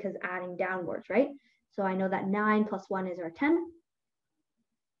 6 because adding downwards, right? So I know that 9 plus 1 is our 10.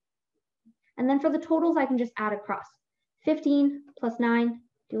 And then for the totals, I can just add across. 15 plus 9,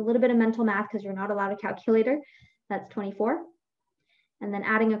 do a little bit of mental math because you're not allowed a calculator. That's 24. And then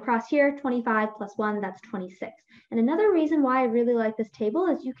adding across here, 25 plus 1, that's 26. And another reason why I really like this table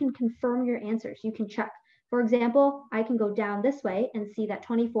is you can confirm your answers. You can check. For example, I can go down this way and see that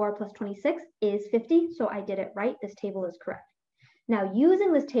 24 plus 26 is 50. So I did it right. This table is correct. Now,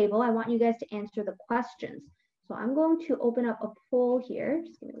 using this table, I want you guys to answer the questions. So I'm going to open up a poll here.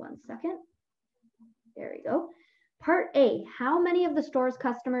 Just give me 1 second. There we go. Part A, how many of the store's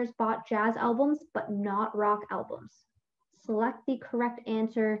customers bought jazz albums but not rock albums? Select the correct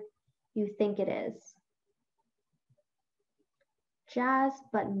answer you think it is. Jazz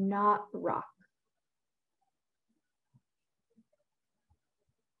but not rock.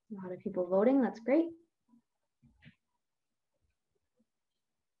 A lot of people voting, that's great.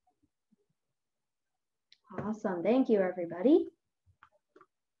 Awesome, thank you everybody.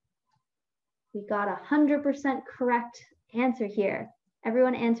 We got 100% correct answer here.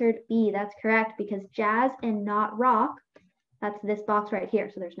 Everyone answered B, that's correct, because jazz and not rock, that's this box right here.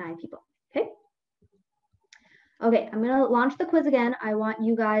 So there's 9 people, okay? Okay, I'm gonna launch the quiz again. I want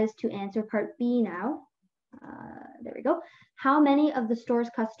you guys to answer part B now. There we go. How many of the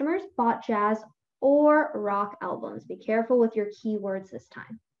store's customers bought jazz or rock albums? Be careful with your keywords this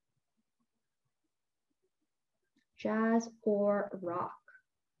time. Jazz or rock.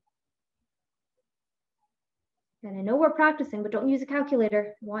 And I know we're practicing, but don't use a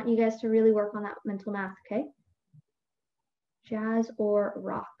calculator. I want you guys to really work on that mental math, okay? Jazz or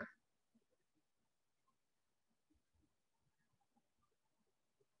rock?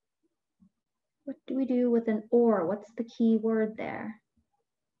 What do we do with an or? What's the key word there?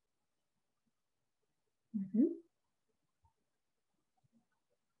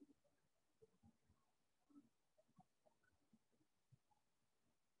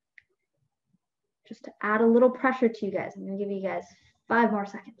 Just to add a little pressure to you guys, I'm going to give you guys 5 more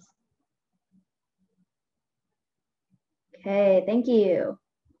seconds. Okay, thank you.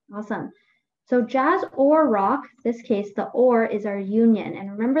 Awesome. So jazz or rock, this case, the or is our union.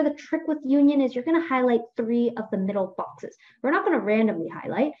 And remember, the trick with union is you're going to highlight 3 of the middle boxes. We're not going to randomly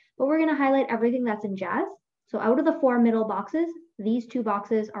highlight, but we're going to highlight everything that's in jazz. So out of the 4 middle boxes, these 2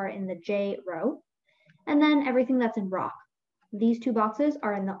 boxes are in the J row. And then everything that's in rock, these 2 boxes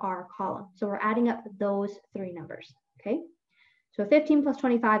are in the R column. So we're adding up those 3 numbers, okay? So 15 plus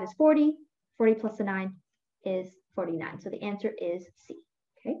 25 is 40. 40 plus the 9 is 49. So the answer is C,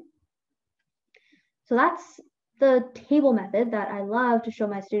 okay? So that's the table method that I love to show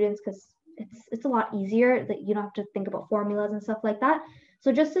my students because it's a lot easier that you don't have to think about formulas and stuff like that.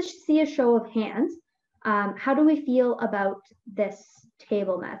 So just to see a show of hands, how do we feel about this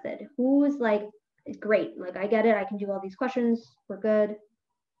table method? Who's like, great, like I get it, I can do all these questions, we're good.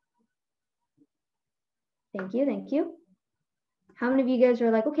 Thank you, thank you. How many of you guys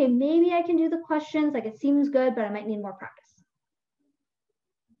are like, okay, maybe I can do the questions, like it seems good, but I might need more practice?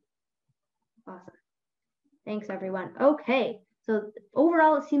 Awesome. Thanks, everyone. Okay, so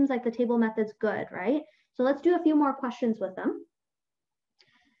overall, it seems like the table method's good, right? So let's do a few more questions with them.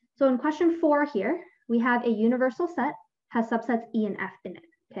 So in question 4 here, we have a universal set, has subsets E and F in it,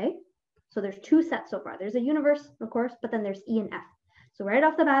 okay? So there's 2 sets so far. There's a universe, of course, but then there's E and F. So right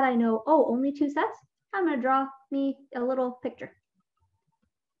off the bat, I know, oh, only 2 sets? I'm gonna draw me a little picture.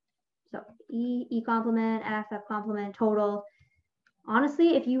 So E complement, F complement, total.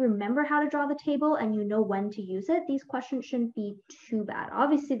 Honestly, if you remember how to draw the table and you know when to use it, these questions shouldn't be too bad.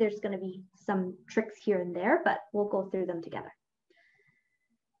 Obviously, there's going to be some tricks here and there, but we'll go through them together.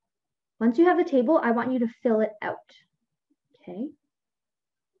 Once you have the table, I want you to fill it out, okay?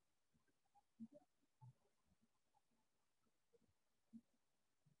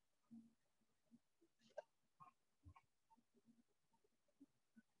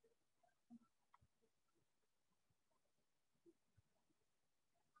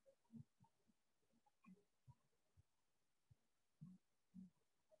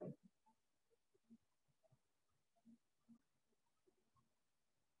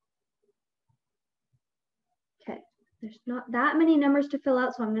 Okay, there's not that many numbers to fill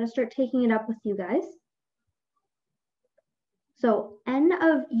out, so I'm going to start taking it up with you guys. So n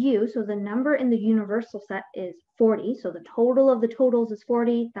of u, so the number in the universal set is 40. So the total of the totals is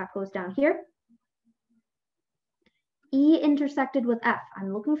 40. That goes down here. E intersected with F.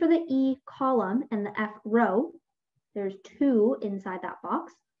 I'm looking for the E column and the F row. There's 2 inside that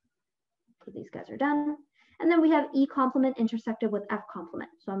box. So these guys are done. And then we have E complement intersected with F complement.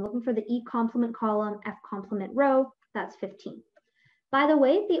 So I'm looking for the E complement column, F complement row. That's 15. By the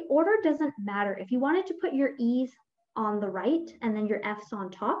way, the order doesn't matter. If you wanted to put your E's on the right and then your F's on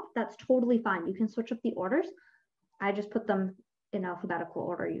top, that's totally fine. You can switch up the orders. I just put them in alphabetical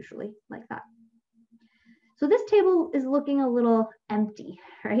order usually, like that. So this table is looking a little empty,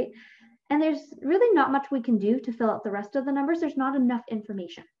 right? And there's really not much we can do to fill out the rest of the numbers. There's not enough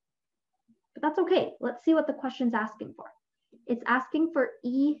information. But that's okay. Let's see what the question's asking for. It's asking for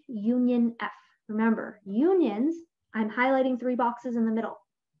E union F. Remember, unions, I'm highlighting 3 boxes in the middle.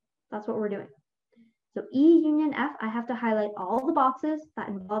 That's what we're doing. So E union F, I have to highlight all the boxes that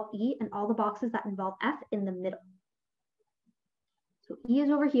involve E and all the boxes that involve F in the middle. So E is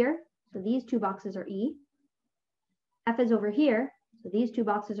over here. So these 2 boxes are E. F is over here. So these 2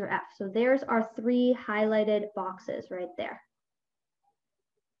 boxes are F. So there's our 3 highlighted boxes right there.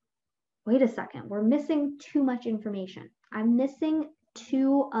 Wait a second, we're missing too much information. I'm missing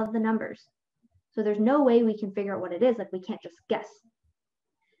 2 of the numbers. So there's no way we can figure out what it is, like we can't just guess.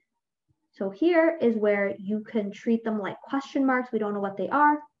 So here is where you can treat them like question marks, we don't know what they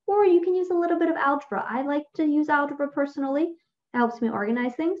are, or you can use a little bit of algebra. I like to use algebra personally. It helps me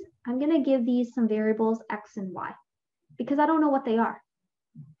organize things. I'm gonna give these some variables X and Y because I don't know what they are.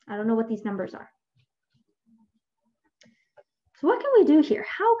 I don't know what these numbers are. So what can we do here?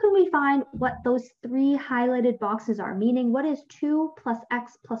 How can we find what those 3 highlighted boxes are? Meaning what is 2 plus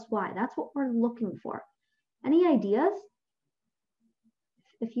X plus Y? That's what we're looking for. Any ideas?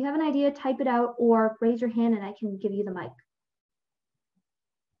 If you have an idea, type it out or raise your hand and I can give you the mic.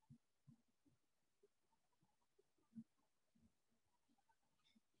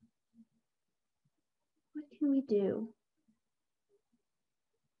 What can we do?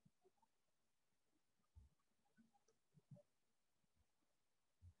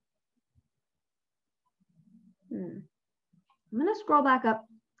 I'm going to scroll back up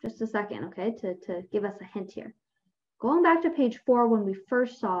just a second, okay, to give us a hint here. Going back to page 4 when we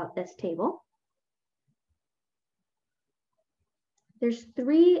first saw this table, there's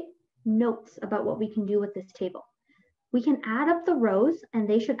 3 notes about what we can do with this table. We can add up the rows and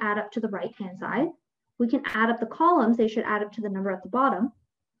they should add up to the right-hand side. We can add up the columns, they should add up to the number at the bottom.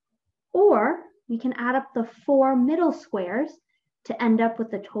 Or we can add up the 4 middle squares to end up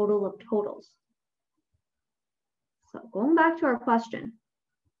with the total of totals. So going back to our question.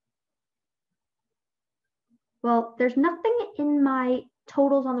 Well, there's nothing in my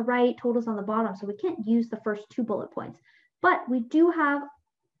totals on the right, totals on the bottom, so we can't use the first 2 bullet points. But we do have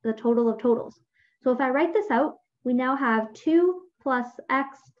the total of totals. So if I write this out, we now have 2 plus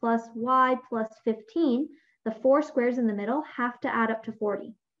x plus y plus 15. The 4 squares in the middle have to add up to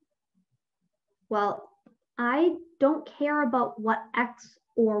 40. Well, I don't care about what x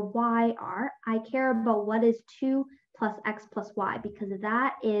or y are. I care about what is 2 plus x plus y, because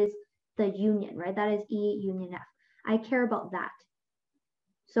that is the union, right? That is E union F. I care about that.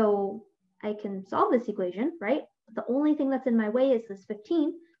 So I can solve this equation, right? The only thing that's in my way is this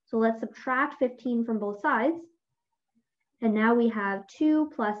 15. So let's subtract 15 from both sides. And now we have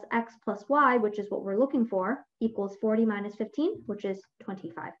 2 plus x plus y, which is what we're looking for, equals 40 minus 15, which is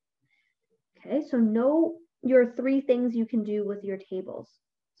 25. Okay, so know your 3 things you can do with your tables.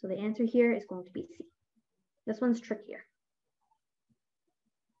 So the answer here is going to be C. This one's trickier.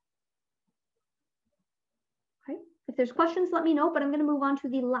 Okay, if there's questions, let me know, but I'm going to move on to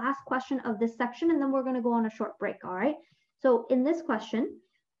the last question of this section, and then we're going to go on a short break, all right? So in this question,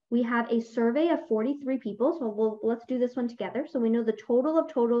 we have a survey of 43 people. So let's do this one together. So we know the total of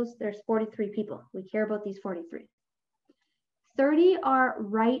totals, there's 43 people. We care about these 43. 30 are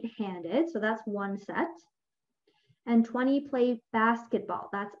right-handed, so that's one set. And 20 play basketball,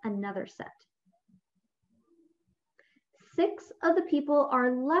 that's another set. 6 of the people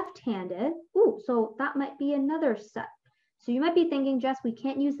are left-handed. Ooh, so that might be another set. So you might be thinking, Jess, we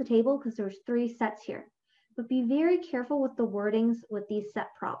can't use the table because there's 3 sets here. But be very careful with the wordings with these set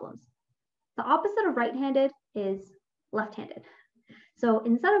problems. The opposite of right-handed is left-handed. So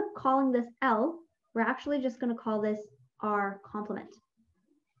instead of calling this L, we're actually just going to call this R complement.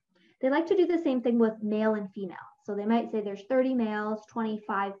 They like to do the same thing with male and female. So they might say there's 30 males,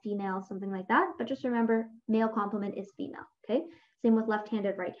 25 females, something like that. But just remember, male complement is female, okay? Same with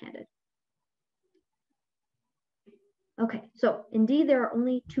left-handed, right-handed. Okay, so indeed there are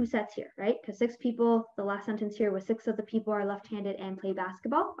only 2 sets here, right? Because 6 people, the last sentence here was 6 of the people are left-handed and play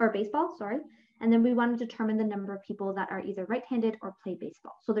basketball, or baseball, sorry. And then we want to determine the number of people that are either right-handed or play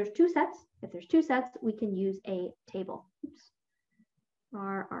baseball. So there's 2 sets. If there's 2 sets, we can use a table. Oops.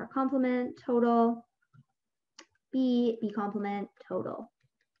 R complement, total. B complement, total.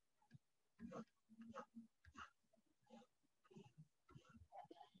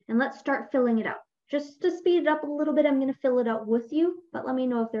 And let's start filling it out. Just to speed it up a little bit, I'm going to fill it out with you, but let me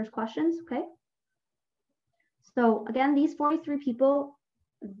know if there's questions, okay? So again, these 43 people,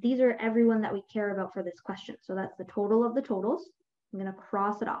 these are everyone that we care about for this question. So that's the total of the totals. I'm going to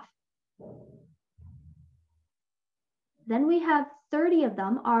cross it off. Then we have 30 of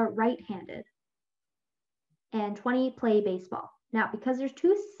them are right-handed and 20 play baseball. Now, because there's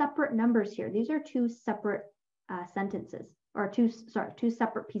 2 separate numbers here, these are 2 separate sentences, or 2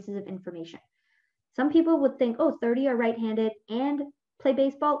 separate pieces of information. Some people would think, oh, 30 are right-handed and play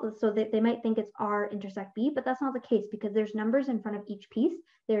baseball, so they might think it's R intersect B, but that's not the case because there's numbers in front of each piece.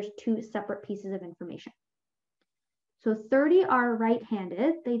 There's 2 separate pieces of information. So 30 are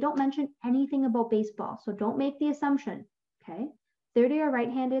right-handed. They don't mention anything about baseball, so don't make the assumption, okay? 30 are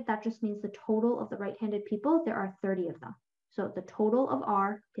right-handed, that just means the total of the right-handed people, there are 30 of them. So the total of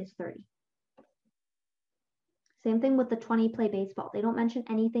R is 30. Same thing with the 20 play baseball. They don't mention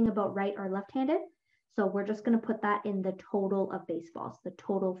anything about right or left-handed, so we're just going to put that in the total of baseballs, the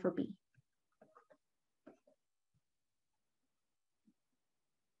total for B.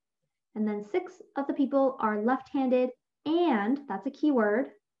 And then 6 of the people are left-handed and, that's a key word,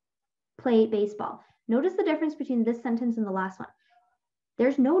 play baseball. Notice the difference between this sentence and the last one.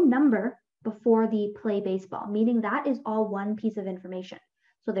 There's no number before the play baseball, meaning that is all one piece of information.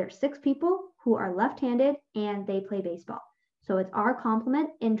 So there's 6 people who are left-handed and they play baseball. So it's R complement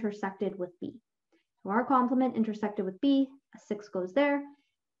intersected with B. So R complement intersected with B, a 6 goes there.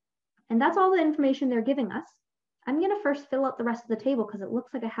 And that's all the information they're giving us. I'm going to first fill out the rest of the table because it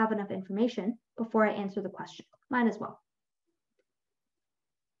looks like I have enough information before I answer the question. Mine as well.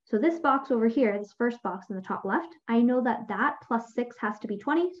 So this box over here, this first box in the top left, I know that that plus 6 has to be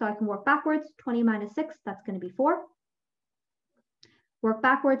 20, so I can work backwards. 20 minus 6, that's going to be 4. Work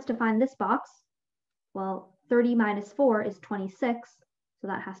backwards to find this box. Well, 30 minus 4 is 26, so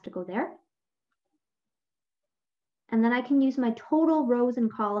that has to go there. And then I can use my total rows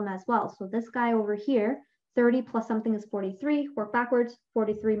and column as well. So this guy over here, 30 plus something is 43. Work backwards.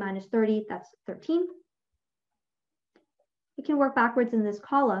 43 minus 30, that's 13. We can work backwards in this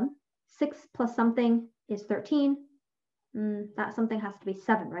column. 6 plus something is 13. That something has to be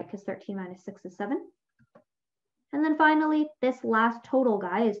 7, right? Because 13 minus 6 is 7. And then finally, this last total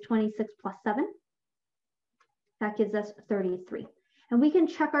guy is 26 plus 7. That gives us 33. And we can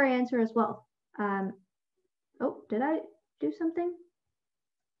check our answer as well. Oh, did I do something?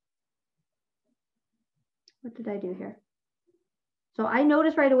 What did I do here? So I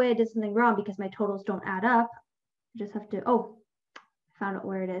noticed right away I did something wrong because my totals don't add up. I just have to, oh, I found out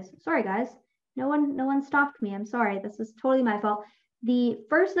where it is. Sorry, guys. No one stopped me. I'm sorry. This is totally my fault. The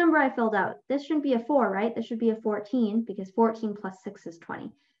first number I filled out, this shouldn't be a 4, right? This should be a 14 because 14 plus 6 is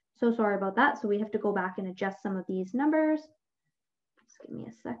 20. So sorry about that. So we have to go back and adjust some of these numbers. Just give me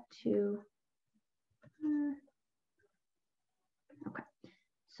a sec to, okay.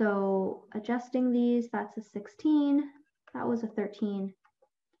 So adjusting these, that's a 16. That was a 13.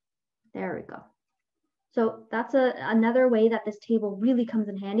 There we go. So that's another way that this table really comes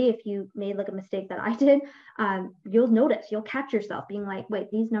in handy. If you made like a mistake that I did, you'll notice, you'll catch yourself being like, wait,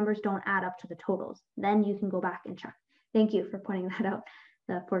 these numbers don't add up to the totals. Then you can go back and check. Thank you for pointing that out,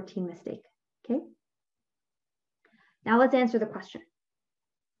 the 14 mistake, okay? Now let's answer the question.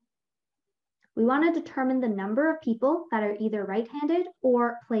 We want to determine the number of people that are either right-handed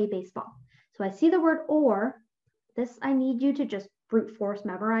or play baseball. So I see the word or, this I need you to just brute force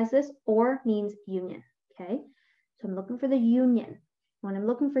memorize this. Or means union. Okay, so I'm looking for the union. When I'm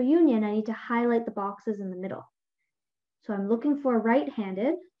looking for union, I need to highlight the boxes in the middle. So I'm looking for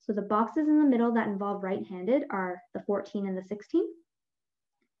right-handed. So the boxes in the middle that involve right-handed are the 14 and the 16.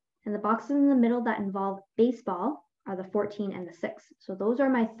 And the boxes in the middle that involve baseball are the 14 and the 6. So those are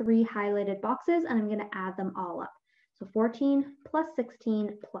my 3 highlighted boxes, and I'm going to add them all up. So 14 plus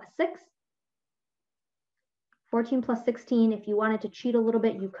 16 plus 6. 14 plus 16, if you wanted to cheat a little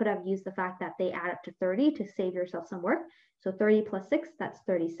bit, you could have used the fact that they add up to 30 to save yourself some work. So 30 plus 6, that's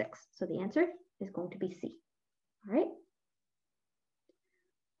 36. So the answer is going to be C. All right.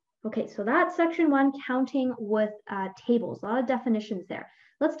 Okay, so that's section 1, counting with tables. A lot of definitions there.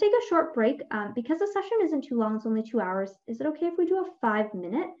 Let's take a short break. Because the session isn't too long, it's only 2 hours. Is it okay if we do a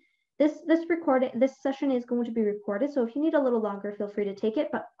 5-minute? This session is going to be recorded, so if you need a little longer, feel free to take it,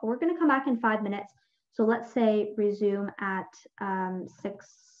 but we're going to come back in 5 minutes. So let's say resume at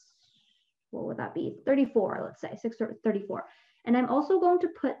 6, what would that be? 34, let's say, 6:34. And I'm also going to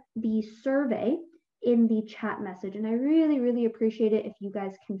put the survey in the chat message. And I really, really appreciate it if you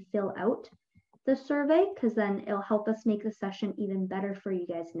guys can fill out the survey, because then it'll help us make the session even better for you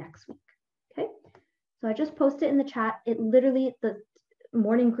guys next week. Okay, so I just posted it in the chat. It literally, the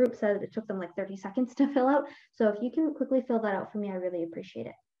morning group said it took them like 30 seconds to fill out. So if you can quickly fill that out for me, I really appreciate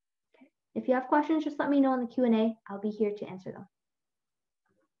it. Okay. If you have questions, just let me know in the Q&A. I'll be here to answer them.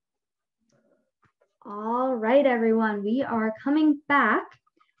 All right, everyone, we are coming back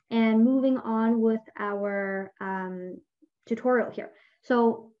and moving on with our tutorial here.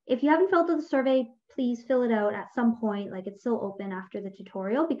 So if you haven't filled out the survey, please fill it out at some point, like it's still open after the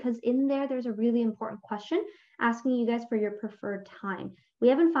tutorial, because in there, there's a really important question asking you guys for your preferred time. We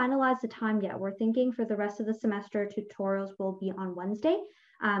haven't finalized the time yet. We're thinking for the rest of the semester, tutorials will be on Wednesday,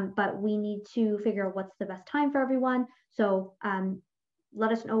 but we need to figure out what's the best time for everyone. So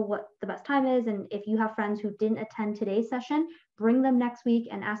let us know what the best time is. And if you have friends who didn't attend today's session, bring them next week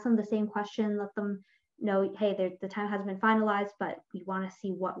and ask them the same question. Let them know, hey, the time hasn't been finalized, but we want to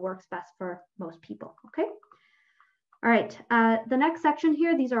see what works best for most people, okay? All right, the next section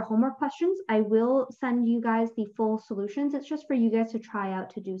here, these are homework questions. I will send you guys the full solutions. It's just for you guys to try out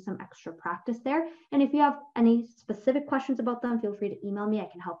to do some extra practice there. And if you have any specific questions about them, feel free to email me. I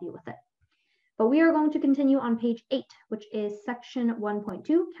can help you with it. But we are going to continue on page 8, which is section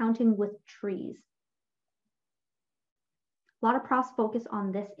 1.2, counting with trees. A lot of profs focus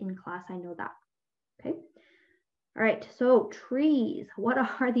on this in class, I know that. Okay. All right, so trees. What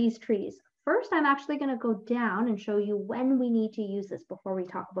are these trees? First, I'm actually going to go down and show you when we need to use this before we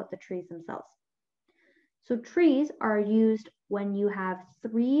talk about the trees themselves. So trees are used when you have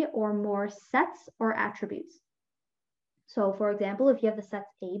 3 or more sets or attributes. So for example, if you have the sets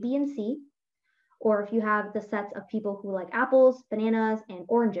A, B, and C, or if you have the sets of people who like apples, bananas, and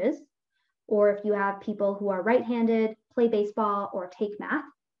oranges, or if you have people who are right-handed, play baseball, or take math.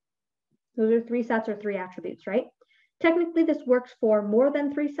 Those are 3 sets or 3 attributes, right? Technically, this works for more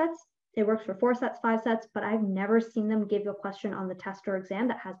than 3 sets. It works for 4 sets, 5 sets, but I've never seen them give you a question on the test or exam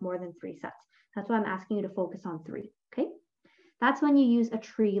that has more than 3 sets. That's why I'm asking you to focus on 3, okay? That's when you use a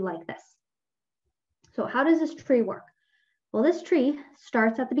tree like this. So how does this tree work? Well, this tree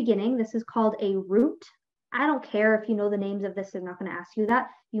starts at the beginning. This is called a root. I don't care if you know the names of this. I'm not going to ask you that.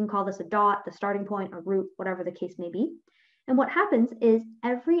 You can call this a dot, the starting point, a root, whatever the case may be. And what happens is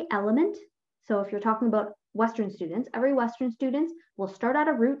every element, so if you're talking about Western students, every Western student will start at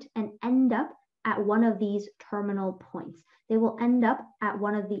a root and end up at one of these terminal points. They will end up at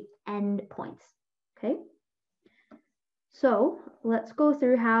one of the end points, okay? So let's go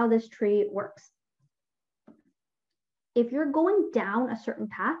through how this tree works. If you're going down a certain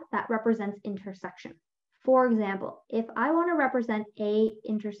path, that represents intersection. For example, if I want to represent A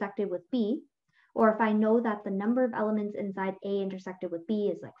intersected with B, or if I know that the number of elements inside A intersected with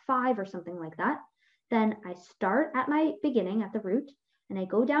B is like 5 or something like that, then I start at my beginning at the root, and I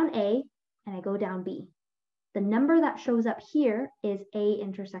go down A, and I go down B. The number that shows up here is A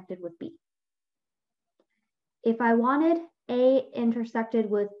intersected with B. If I wanted A intersected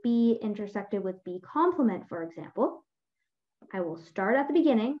with B complement, for example, I will start at the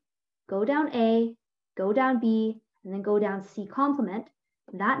beginning, go down A, go down B, and then go down C complement.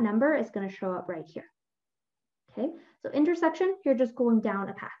 That number is going to show up right here. Okay, so intersection, you're just going down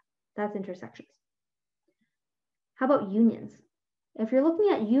a path. That's intersections. How about unions? If you're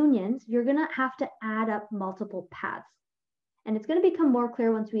looking at unions, you're going to have to add up multiple paths. And it's going to become more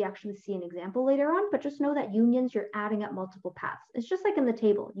clear once we actually see an example later on, but just know that unions, you're adding up multiple paths. It's just like in the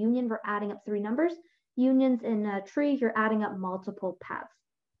table. Union, we're adding up 3 numbers. Unions in a tree, you're adding up multiple paths.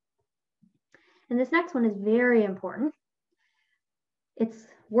 And this next one is very important. It's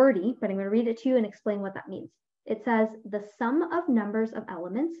wordy, but I'm going to read it to you and explain what that means. It says the sum of numbers of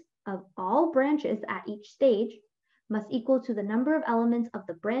elements of all branches at each stage must equal to the number of elements of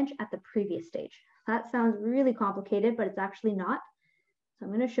the branch at the previous stage. That sounds really complicated, but it's actually not. So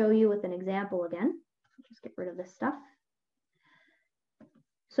I'm going to show you with an example again. Just get rid of this stuff.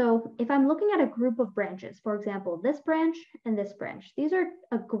 So if I'm looking at a group of branches, for example, this branch and this branch, these are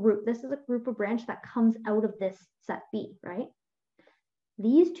a group. This is a group of branch that comes out of this set B, right?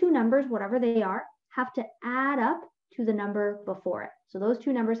 These 2 numbers, whatever they are, have to add up to the number before it. So those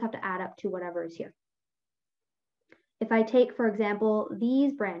 2 numbers have to add up to whatever is here. If I take, for example,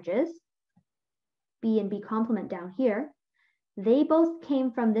 these branches, B and B complement down here, they both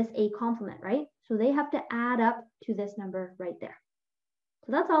came from this A complement, right? So they have to add up to this number right there.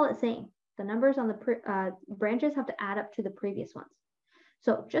 So that's all it's saying. The numbers on the branches have to add up to the previous ones.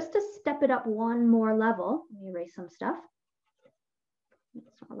 So just to step it up one more level, let me erase some stuff.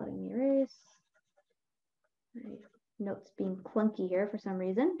 It's not letting me erase. Right. Notes being clunky here for some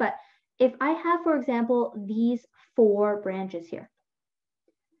reason. But if I have, for example, these 4 branches here,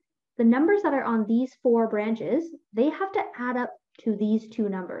 the numbers that are on these 4 branches, they have to add up to these 2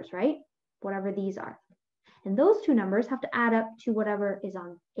 numbers, right? Whatever these are. And those 2 numbers have to add up to whatever is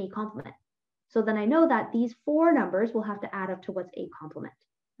on A complement. So then I know that these 4 numbers will have to add up to what's A complement.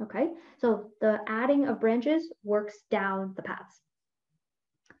 Okay, so the adding of branches works down the paths.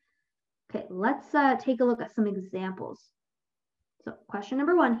 Okay, let's take a look at some examples. So question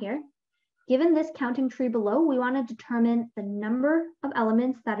number 1 here. Given this counting tree below, we want to determine the number of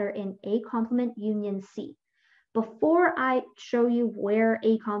elements that are in A complement union C. Before I show you where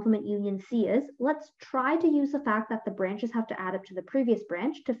A complement union C is, let's try to use the fact that the branches have to add up to the previous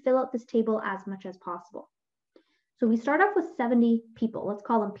branch to fill out this table as much as possible. So we start off with 70 people. Let's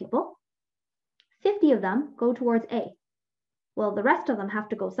call them people. 50 of them go towards A. Well, the rest of them have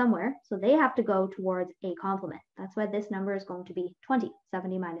to go somewhere, so they have to go towards A complement. That's why this number is going to be 20,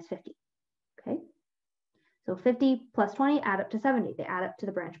 70 minus 50. Okay, so 50 plus 20 add up to 70. They add up to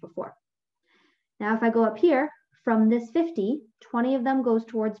the branch before. Now, if I go up here, from this 50, 20 of them goes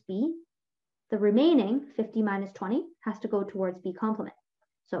towards B. The remaining 50 minus 20 has to go towards B complement.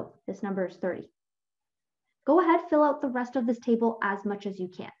 So this number is 30. Go ahead, fill out the rest of this table as much as you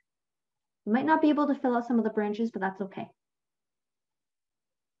can. You might not be able to fill out some of the branches, but that's okay.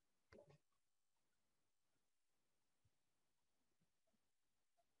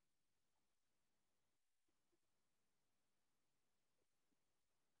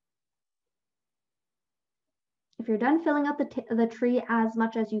 If you're done filling out the tree as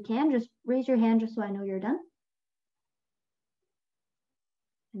much as you can, just raise your hand just so I know you're done.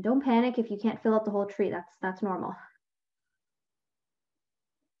 And don't panic if you can't fill out the whole tree. That's normal.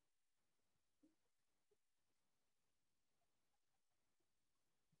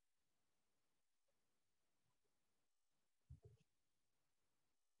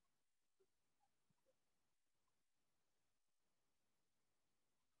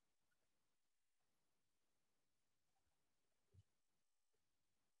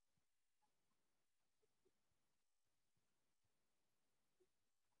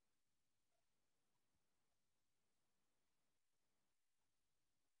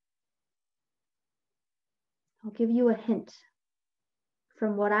 I'll give you a hint.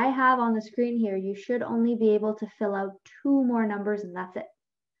 From what I have on the screen here, you should only be able to fill out 2 more numbers and that's it.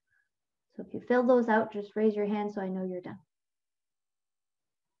 So if you fill those out, just raise your hand so I know you're done.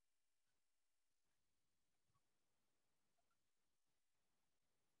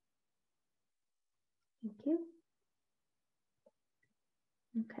 Thank you.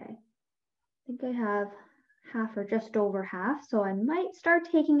 Okay, I think I have half or just over half, so I might start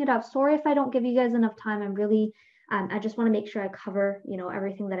taking it up. Sorry if I don't give you guys enough time. I'm really, I just want to make sure I cover,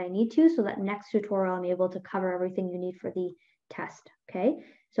 everything that I need to, so that next tutorial I'm able to cover everything you need for the test. Okay,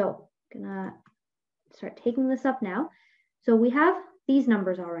 so I'm gonna start taking this up now. So we have these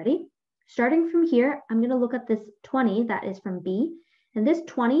numbers already. Starting from here, I'm gonna look at this 20 that is from B, and this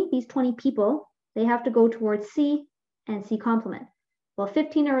 20, these 20 people, they have to go towards C and C complement. Well,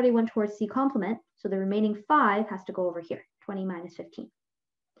 15 already went towards C complement, so the remaining 5 has to go over here, 20 minus 15.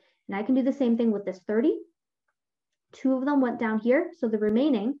 And I can do the same thing with this 30. 2 of them went down here, so the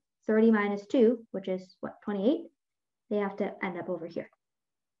remaining 30 minus 2, which is what, 28, they have to end up over here.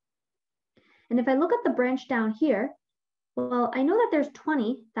 And if I look at the branch down here, well, I know that there's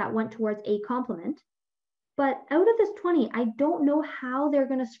 20 that went towards A complement, but out of this 20, I don't know how they're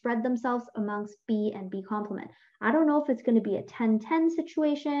going to spread themselves amongst B and B complement. I don't know if it's going to be a 10-10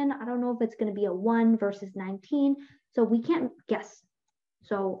 situation. I don't know if it's going to be a 1 versus 19. So we can't guess.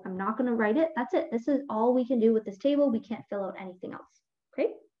 So I'm not going to write it. That's it. This is all we can do with this table. We can't fill out anything else.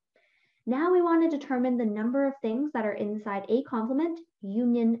 Okay. Now we want to determine the number of things that are inside A complement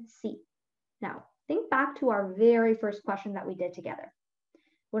union C. Now, think back to our very first question that we did together.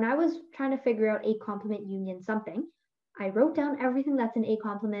 When I was trying to figure out A complement union something, I wrote down everything that's in A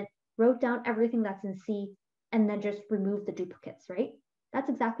complement, wrote down everything that's in C, and then just removed the duplicates, right? That's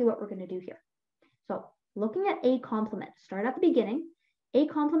exactly what we're going to do here. So looking at A complement, start at the beginning. A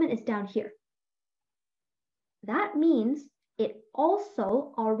complement is down here. That means it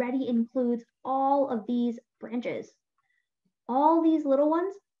also already includes all of these branches. All these little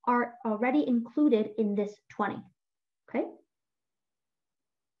ones are already included in this 20, okay?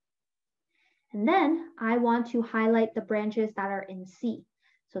 And then I want to highlight the branches that are in C.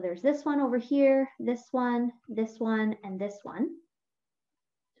 So there's this one over here, this one, and this one.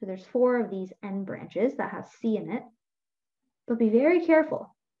 So there's 4 of these N branches that have C in it. But be very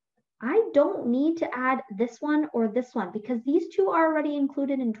careful. I don't need to add this one or this one because these 2 are already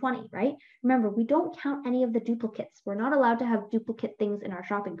included in 20, right? Remember, we don't count any of the duplicates. We're not allowed to have duplicate things in our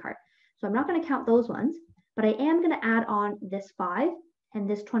shopping cart. So I'm not going to count those ones, but I am going to add on this 5 and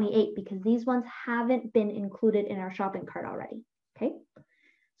this 28 because these ones haven't been included in our shopping cart already, okay?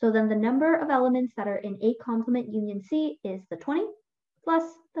 So then the number of elements that are in A complement union C is the 20 plus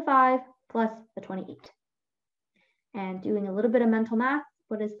the 5 plus the 28. And doing a little bit of mental math,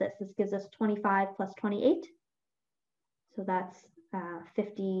 what is this? This gives us 25 plus 28. So that's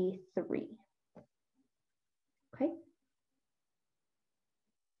 53. Okay.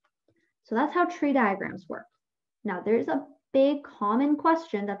 So that's how tree diagrams work. Now there's a big common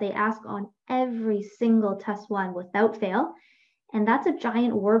question that they ask on every single test one without fail. And that's a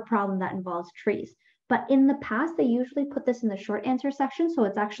giant word problem that involves trees. But in the past, they usually put this in the short answer section, so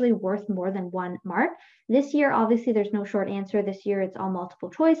it's actually worth more than 1 mark. This year, obviously, there's no short answer. This year, it's all multiple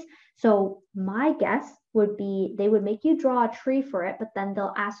choice. So my guess would be they would make you draw a tree for it, but then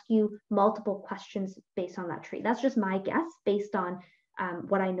they'll ask you multiple questions based on that tree. That's just my guess based on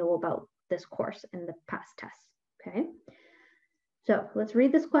what I know about this course in the past tests, okay? So let's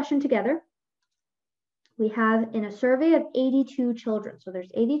read this question together. We have in a survey of 82 children, so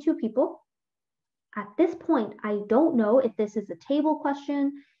there's 82 people. At this point, I don't know if this is a table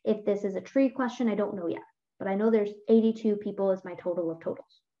question, if this is a tree question, I don't know yet, but I know there's 82 people is my total of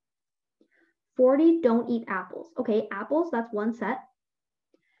totals. 40 don't eat apples. Okay, apples, that's 1 set.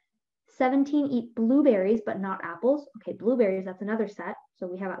 17 eat blueberries, but not apples. Okay, blueberries, that's another set, so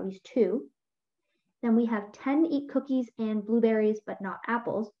we have at least 2. Then we have 10 eat cookies and blueberries, but not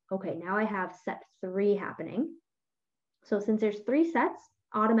apples. Okay, now I have set 3 happening. So since there's 3 sets,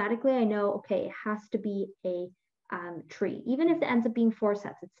 automatically I know, okay, it has to be a tree. Even if it ends up being 4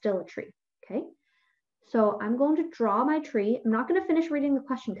 sets, it's still a tree, okay? So I'm going to draw my tree. I'm not going to finish reading the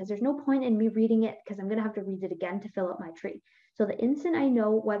question because there's no point in me reading it because I'm going to have to read it again to fill out my tree. So the instant I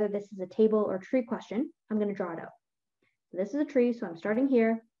know whether this is a table or tree question, I'm going to draw it out. So this is a tree, so I'm starting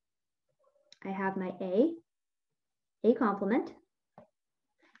here. I have my A complement.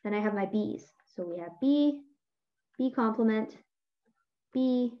 Then I have my B's. So we have B, B complement,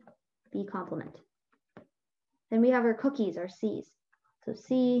 B, B complement. Then we have our cookies, our C's. So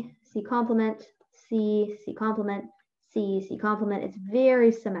C, C complement, C, C complement, C, C complement. It's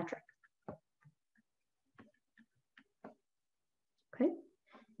very symmetric.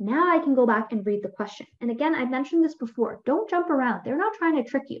 Now I can go back and read the question. And again, I mentioned this before, don't jump around. They're not trying to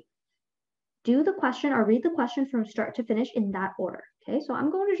trick you. Do the question or read the question from start to finish in that order. Okay, so I'm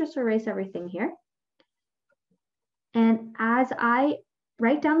going to just erase everything here. And as I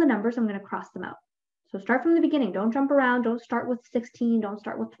write down the numbers, I'm going to cross them out. So start from the beginning. Don't jump around. Don't start with 16. Don't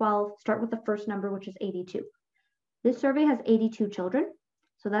start with 12. Start with the first number, which is 82. This survey has 82 children.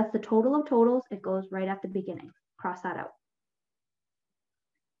 So that's the total of totals. It goes right at the beginning. Cross that out.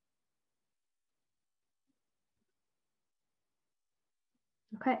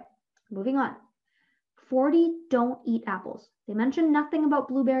 Okay, moving on. 40 don't eat apples. They mention nothing about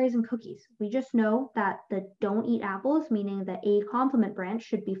blueberries and cookies. We just know that the don't eat apples, meaning the A complement branch,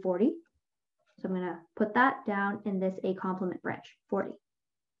 should be 40. So I'm going to put that down in this A complement branch, 40.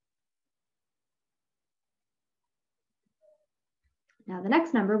 Now the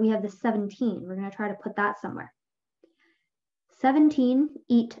next number, we have the 17. We're going to try to put that somewhere. 17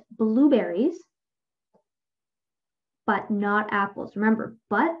 eat blueberries, but not apples. Remember,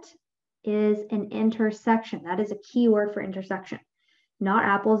 but is an intersection. That is a key word for intersection. Not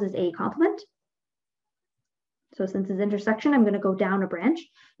apples is A complement. So since it's intersection, I'm going to go down a branch.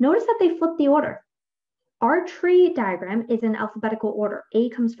 Notice that they flip the order. Our tree diagram is in alphabetical order. A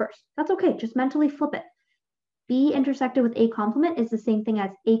comes first. That's okay. Just mentally flip it. B intersected with A complement is the same thing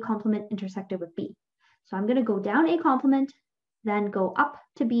as A complement intersected with B. So I'm going to go down A complement, then go up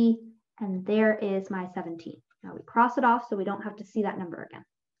to B, and there is my 17. Now we cross it off so we don't have to see that number again.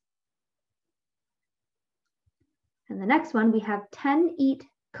 And the next one, we have 10 eat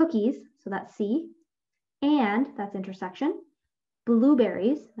cookies, so that's C, and that's intersection.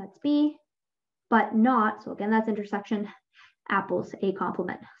 Blueberries, that's B, but not, so again, that's intersection. Apples, A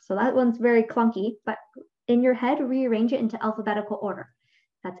complement. So that one's very clunky, but in your head, rearrange it into alphabetical order.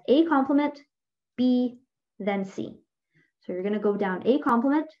 That's A complement, B, then C. So you're going to go down A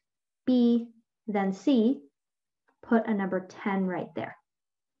complement, B, then C, put a number 10 right there.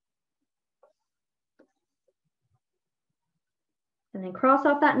 And then cross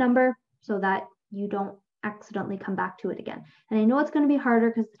off that number so that you don't accidentally come back to it again. And I know it's going to be harder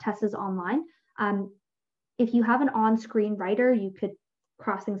because the test is online. If you have an on-screen writer, you could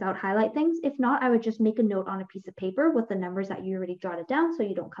cross things out, highlight things. If not, I would just make a note on a piece of paper with the numbers that you already jotted down so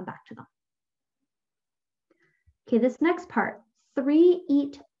you don't come back to them. Okay, this next part, 3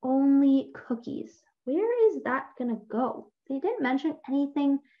 eat only cookies. Where is that going to go? They didn't mention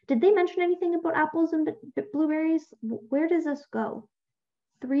anything. Did they mention anything about apples and blueberries? Where does this go?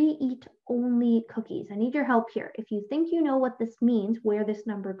 3 eat only cookies. I need your help here. If you think you know what this means, where this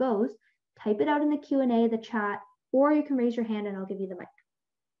number goes, type it out in the Q&A, the chat, or you can raise your hand and I'll give you the mic.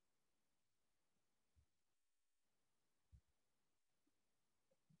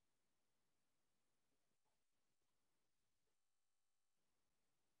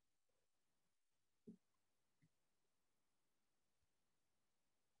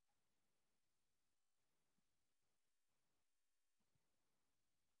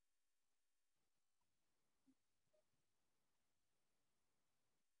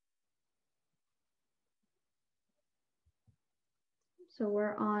 So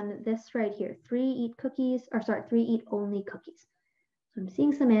we're on this right here, 3 eat cookies, or sorry, 3 eat only cookies. So I'm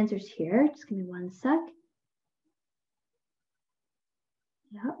seeing some answers here. Just give me one sec.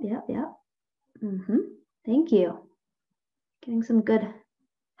 Yep. Thank you. Getting some good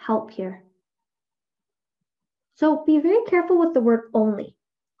help here. So be very careful with the word only.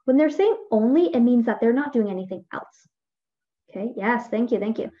 When they're saying only, it means that they're not doing anything else. Okay, yes, thank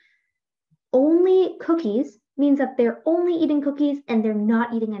you. Only cookies means that they're only eating cookies and they're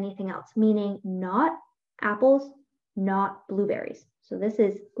not eating anything else, meaning not apples, not blueberries. So this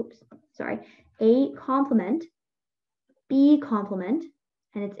is, A complement, B complement,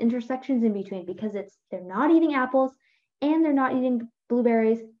 and it's intersections in between because they're not eating apples and they're not eating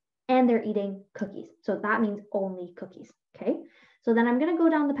blueberries and they're eating cookies. So that means only cookies, okay? So then I'm gonna go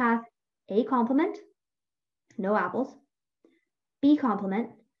down the path, A complement, no apples, B complement,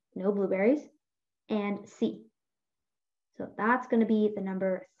 no blueberries, and C. So that's going to be the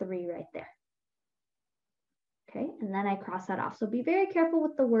number 3 right there. Okay, and then I cross that off. So be very careful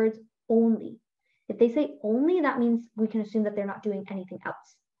with the words only. If they say only, that means we can assume that they're not doing anything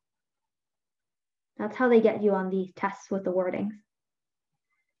else. That's how they get you on these tests with the wordings.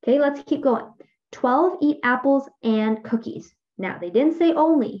 Okay, let's keep going. 12 eat apples and cookies. Now, they didn't say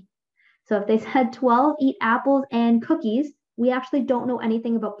only. So if they said 12 eat apples and cookies, we actually don't know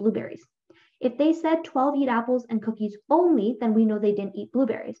anything about blueberries. If they said 12 eat apples and cookies only, then we know they didn't eat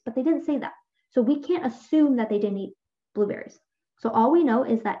blueberries, but they didn't say that. So we can't assume that they didn't eat blueberries. So all we know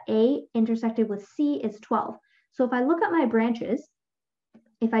is that A intersected with C is 12. So if I look at my branches,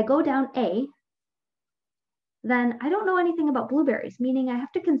 if I go down A, then I don't know anything about blueberries, meaning I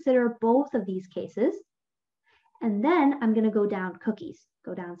have to consider both of these cases. And then I'm going to go down cookies,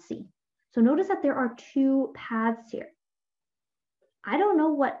 go down C. So notice that there are two paths here. I don't know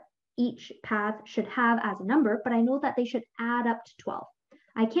what each path should have as a number, but I know that they should add up to 12.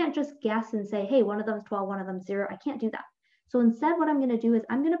 I can't just guess and say, hey, one of them is 12, one of them is 0. I can't do that. So instead, what I'm going to do is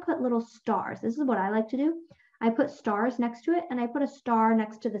I'm going to put little stars. This is what I like to do. I put stars next to it, and I put a star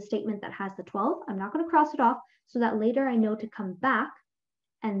next to the statement that has the 12. I'm not going to cross it off so that later I know to come back,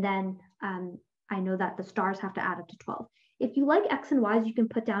 and then I know that the stars have to add up to 12. If you like x and y's, you can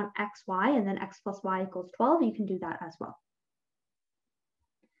put down x, y, and then x plus y equals 12. You can do that as well.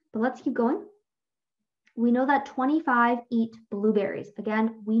 But let's keep going. We know that 25 eat blueberries.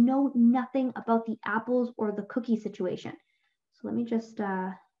 Again, we know nothing about the apples or the cookie situation. So let me just,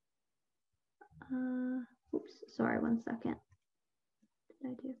 oops, sorry, 1 second. What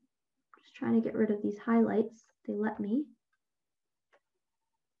did I do? Just trying to get rid of these highlights. They let me.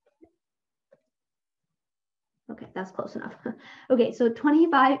 Okay, that's close enough. Okay, so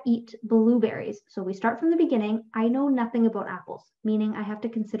 25 eat blueberries. So we start from the beginning. I know nothing about apples, meaning I have to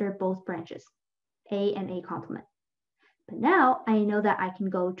consider both branches, A and A complement. But now I know that I can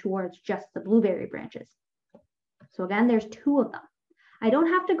go towards just the blueberry branches. So again, there's two of them. I don't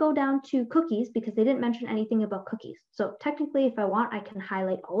have to go down to cookies because they didn't mention anything about cookies. So technically, if I want, I can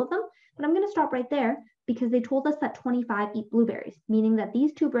highlight all of them, but I'm going to stop right there because they told us that 25 eat blueberries, meaning that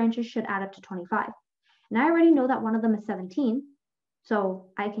these two branches should add up to 25. And I already know that one of them is 17, so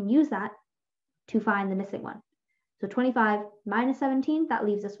I can use that to find the missing one. So 25 minus 17, that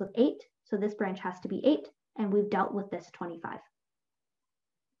leaves us with 8. So this branch has to be 8, and we've dealt with this 25.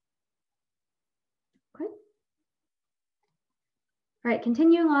 Okay. All right,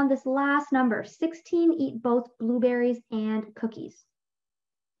 continuing on this last number, 16 eat both blueberries and cookies.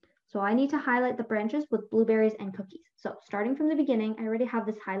 So I need to highlight the branches with blueberries and cookies. So starting from the beginning, I already have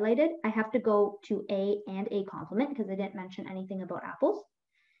this highlighted. I have to go to A and A complement because I didn't mention anything about apples.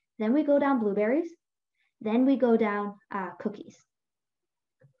 Then we go down blueberries. Then we go down cookies.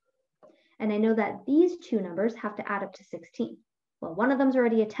 And I know that these two numbers have to add up to 16. Well, one of them is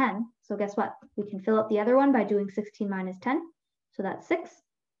already a 10. So guess what? We can fill up the other one by doing 16 minus 10. So that's 6.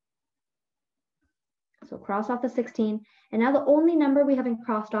 So cross off the 16. And now the only number we haven't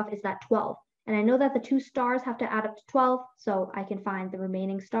crossed off is that 12. And I know that the two stars have to add up to 12. So I can find the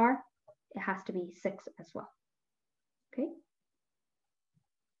remaining star. It has to be 6 as well. Okay.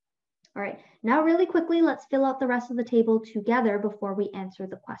 All right. Now really quickly, let's fill out the rest of the table together before we answer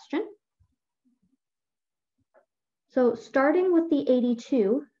the question. So starting with the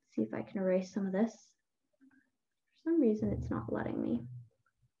 82, let's see if I can erase some of this. For some reason, it's not letting me.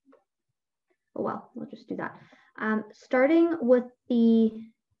 Oh, well, we'll just do that. Starting with the,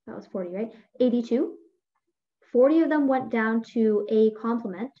 that was 40, right? 82, 40 of them went down to A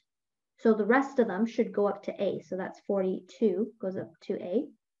complement. So the rest of them should go up to A. So that's 42 goes up to A.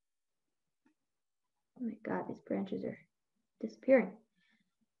 Oh my God, these branches are disappearing.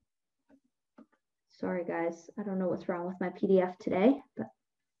 Sorry, guys. I don't know what's wrong with my PDF today, but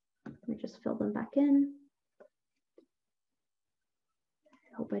let me just fill them back in.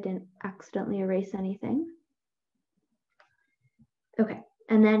 I hope I didn't accidentally erase anything. Okay,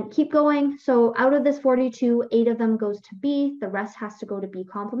 and then keep going. So out of this 42, 8 of them goes to B. The rest has to go to B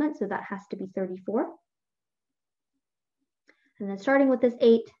complement, so that has to be 34. And then starting with this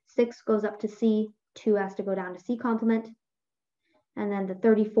 8, 6 goes up to C, 2 has to go down to C complement. And then the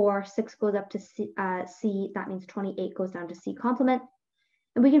 34, 6 goes up to C, that means 28 goes down to C complement.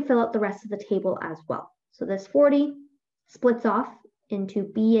 And we can fill out the rest of the table as well. So this 40 splits off into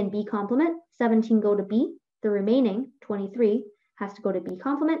B and B complement, 17 go to B, the remaining 23 has to go to B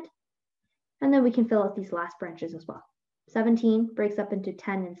complement, and then we can fill out these last branches as well. 17 breaks up into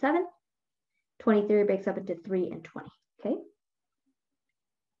 10 and 7, 23 breaks up into 3 and 20, okay?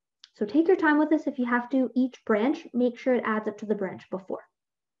 So take your time with this if you have to. Each branch, make sure it adds up to the branch before.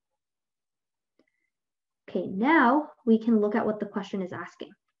 Okay, now we can look at what the question is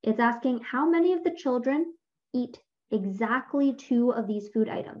asking. It's asking how many of the children eat exactly 2 of these food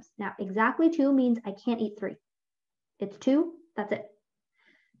items. Now, exactly 2 means I can't eat 3. It's 2, that's it.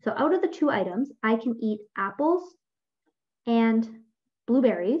 So out of the 2 items, I can eat apples and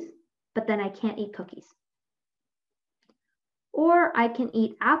blueberries, but then I can't eat cookies. Or I can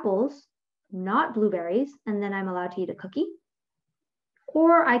eat apples, not blueberries, and then I'm allowed to eat a cookie.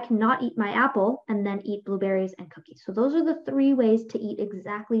 Or I cannot eat my apple and then eat blueberries and cookies. So those are the 3 ways to eat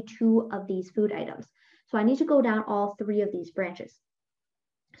exactly 2 of these food items. So I need to go down all 3 of these branches.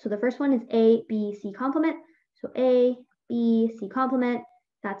 So the first one is A, B, C complement. So A, B, C complement.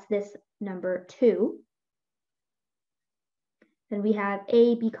 That's this number 2. Then we have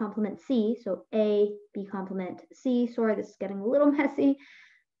A, B complement C. So A, B complement C. Sorry, this is getting a little messy.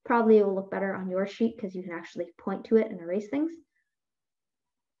 Probably it will look better on your sheet because you can actually point to it and erase things.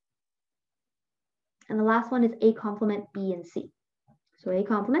 And the last one is A complement B and C. So A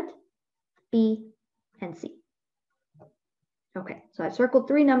complement, B, and C. Okay, so I've circled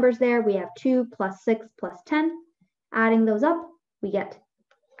 3 numbers there. We have 2 plus 6 plus 10. Adding those up, we get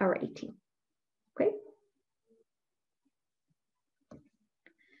our 18. Okay.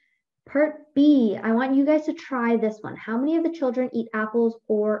 Part B, I want you guys to try this one. How many of the children eat apples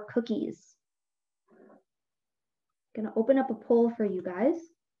or cookies? I'm gonna open up a poll for you guys.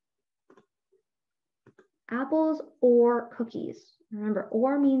 Apples or cookies? Remember,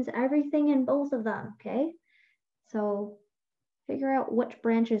 or means everything in both of them, okay? So figure out which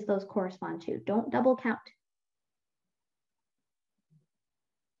branches those correspond to. Don't double count.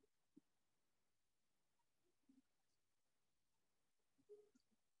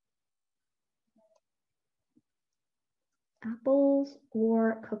 Apples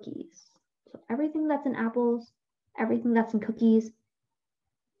or cookies. So everything that's in apples, everything that's in cookies,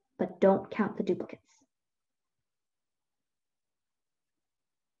 but don't count the duplicates.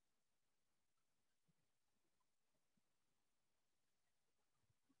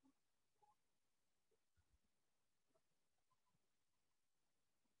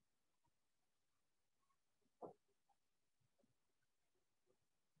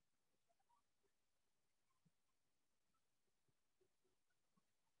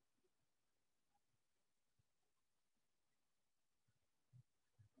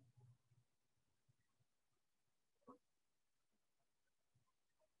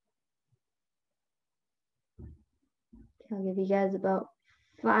 I'll give you guys about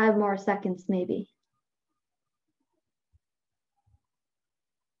 5 more seconds maybe.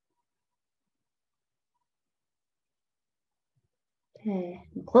 Okay,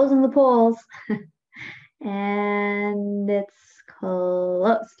 I'm closing the polls. And it's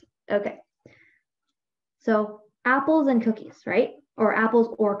closed. Okay. So apples and cookies, right? Or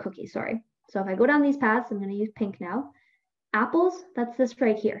apples or cookies, sorry. So if I go down these paths, I'm going to use pink now. Apples, that's this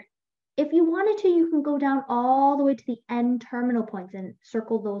right here. If you wanted to, you can go down all the way to the end terminal points and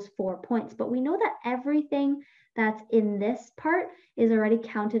circle those 4 points. But we know that everything that's in this part is already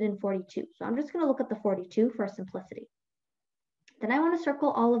counted in 42. So I'm just going to look at the 42 for simplicity. Then I want to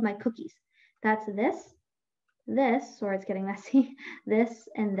circle all of my cookies. That's this, sorry, it's getting messy, this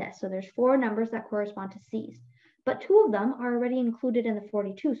and this. So there's 4 numbers that correspond to C's. But 2 of them are already included in the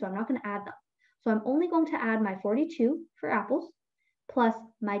 42, so I'm not going to add them. So I'm only going to add my 42 for apples, plus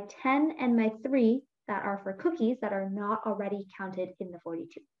my 10 and my 3 that are for cookies that are not already counted in the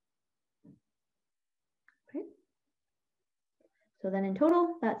 42. Okay. So then in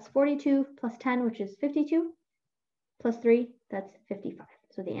total, that's 42 plus 10, which is 52, plus 3, that's 55.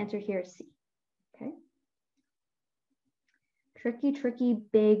 So the answer here is C. Okay. Tricky,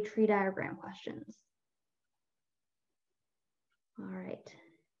 big tree diagram questions. All right.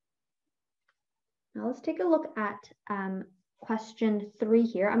 Now let's take a look at question 3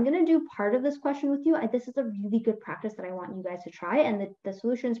 here. I'm going to do part of this question with you. This is a really good practice that I want you guys to try, and the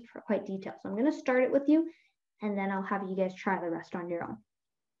solution is quite detailed. So I'm going to start it with you, and then I'll have you guys try the rest on your own.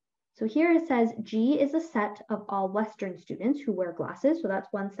 So here it says G is a set of all Western students who wear glasses. So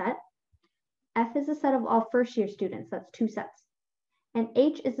that's 1 set. F is a set of all first-year students. That's 2 sets. And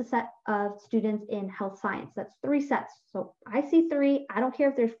H is a set of students in health science. That's 3 sets. So I see 3. I don't care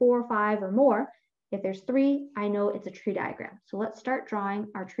if there's 4 or 5 or more. If there's 3, I know it's a tree diagram. So let's start drawing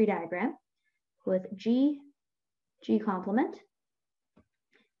our tree diagram with G, G complement.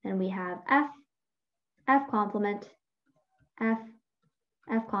 Then we have F, F complement, F,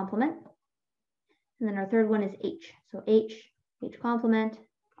 F complement. And then our third one is H. So H, H complement,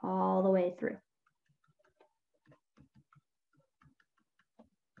 all the way through.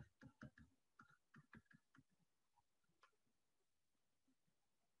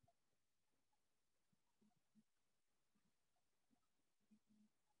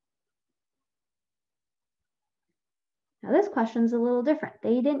 Now this question's a little different.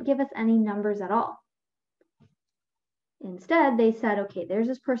 They didn't give us any numbers at all. Instead, they said, okay, there's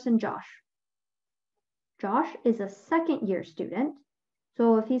this person, Josh. Josh is a second-year student.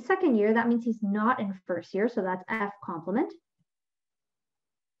 So if he's second year, that means he's not in first year. So that's F complement.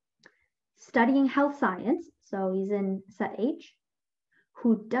 Studying health science. So he's in set H.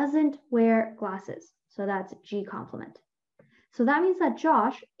 Who doesn't wear glasses. So that's G complement. So that means that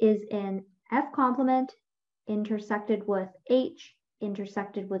Josh is in F complement intersected with H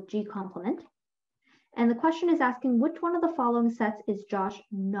intersected with G complement. And the question is asking which one of the following sets is Josh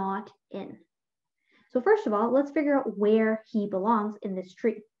not in? So first of all, let's figure out where he belongs in this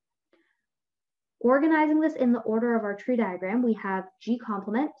tree. Organizing this in the order of our tree diagram, we have G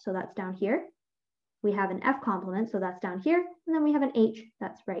complement, so that's down here. We have an F complement, so that's down here. And then we have an H,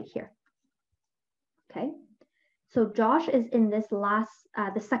 that's right here. Okay, so Josh is in this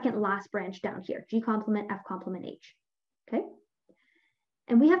the second last branch down here, G complement, F complement, H. Okay,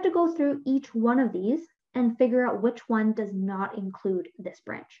 and we have to go through each one of these and figure out which one does not include this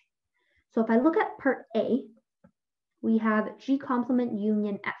branch. So if I look at part A, we have G complement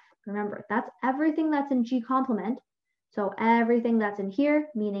union F. Remember, that's everything that's in G complement. So everything that's in here,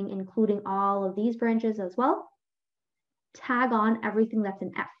 meaning including all of these branches as well, tag on everything that's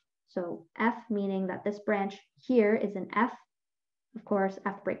in F. So F meaning that this branch here is in F. Of course,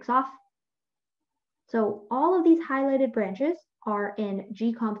 F breaks off. So all of these highlighted branches are in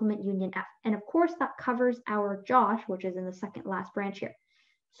G complement union F. And of course, that covers our Josh, which is in the second last branch here.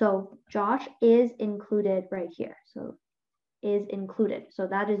 So Josh is included right here. So is included. So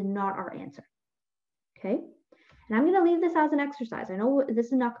that is not our answer. Okay. And I'm going to leave this as an exercise. I know this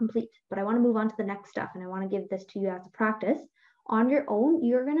is not complete, but I want to move on to the next step. And I want to give this to you as a practice. On your own,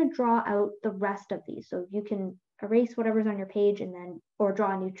 you're going to draw out the rest of these. So you can erase whatever's on your page and then, or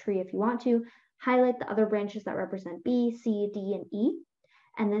draw a new tree if you want to, highlight the other branches that represent B, C, D, and E,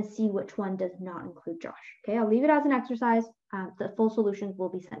 and then see which one does not include Josh. Okay, I'll leave it as an exercise. The full solutions will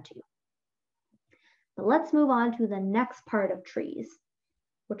be sent to you. But let's move on to the next part of trees,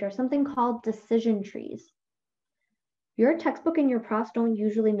 which are something called decision trees. Your textbook and your profs don't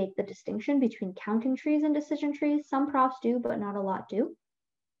usually make the distinction between counting trees and decision trees. Some profs do, but not a lot do.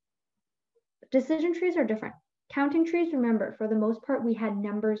 Decision trees are different. Counting trees, remember, for the most part, we had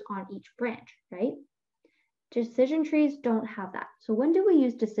numbers on each branch, right? Decision trees don't have that. So when do we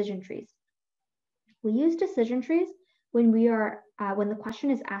use decision trees? We use decision trees when when the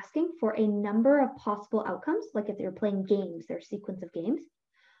question is asking for a number of possible outcomes, like if they're playing games, their sequence of games,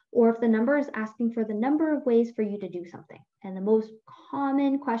 or if the number is asking for the number of ways for you to do something. And the most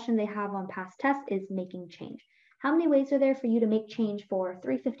common question they have on past tests is making change. How many ways are there for you to make change for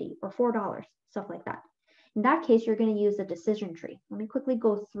 $3.50 or $4, stuff like that? In that case, you're going to use a decision tree. Let me quickly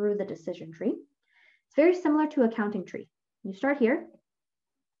go through the decision tree. It's very similar to a counting tree. You start here,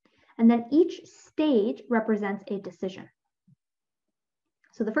 and then each stage represents a decision.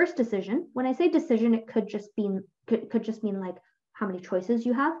 So the first decision, when I say decision, it could just mean like how many choices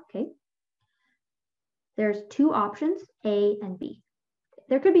you have, okay? There's two options, A and B.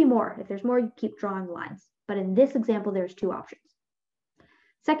 There could be more. If there's more, you keep drawing lines. But in this example, there's two options.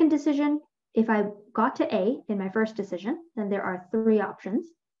 Second decision, if I got to A in my first decision, then there are three options.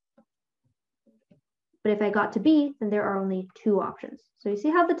 But if I got to B, then there are only two options. So you see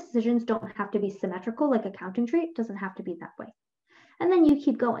how the decisions don't have to be symmetrical like a counting tree? It doesn't have to be that way. And then you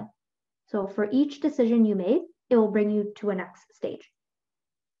keep going. So for each decision you made, it will bring you to a next stage.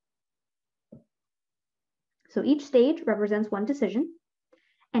 So each stage represents one decision,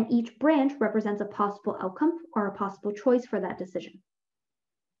 and each branch represents a possible outcome or a possible choice for that decision.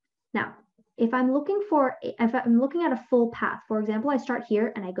 Now, if I'm looking at a full path, for example, I start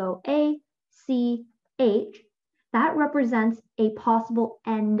here and I go A, C, H, that represents a possible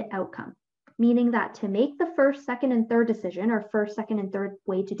end outcome, meaning that to make the first, second, and third decision, or first, second, and third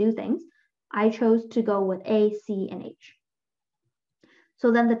way to do things, I chose to go with A, C, and H.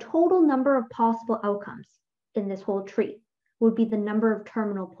 So then the total number of possible outcomes in this whole tree would be the number of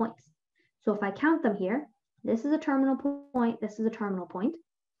terminal points. So if I count them here, this is a terminal point, this is a terminal point.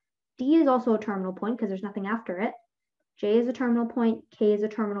 D is also a terminal point because there's nothing after it. J is a terminal point, K is a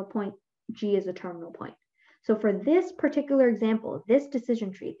terminal point, G is a terminal point. So for this particular example, this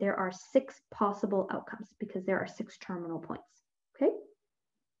decision tree, there are 6 possible outcomes because there are 6 terminal points, okay?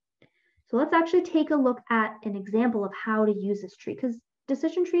 So let's actually take a look at an example of how to use this tree, because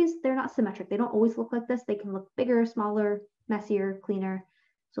decision trees, they're not symmetric. They don't always look like this. They can look bigger, smaller, messier, cleaner.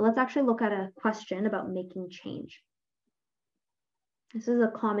 So let's actually look at a question about making change. This is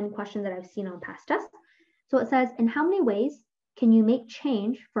a common question that I've seen on past tests. So it says, in how many ways can you make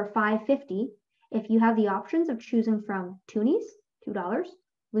change for $5.50 if you have the options of choosing from toonies, $2,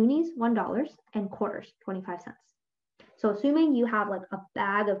 loonies, $1, and quarters, 25 cents? So assuming you have like a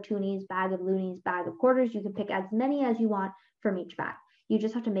bag of toonies, bag of loonies, bag of quarters, you can pick as many as you want from each bag. You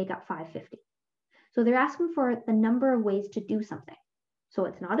just have to make up $5.50. So they're asking for the number of ways to do something. So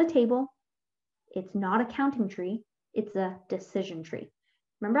it's not a table, it's not a counting tree, it's a decision tree.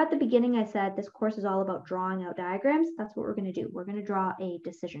 Remember at the beginning I said this course is all about drawing out diagrams? That's what we're going to do. We're going to draw a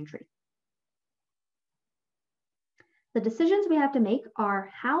decision tree. The decisions we have to make are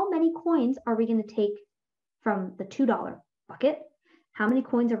how many coins are we going to take from the $2 bucket? How many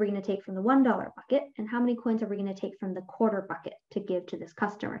coins are we going to take from the $1 bucket? And how many coins are we going to take from the quarter bucket to give to this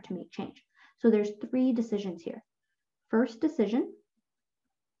customer to make change? So there's 3 decisions here. First decision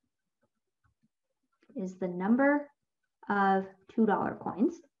is the number of $2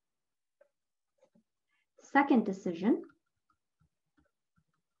 coins. Second decision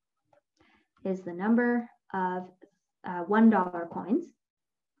is the number of $1 coins.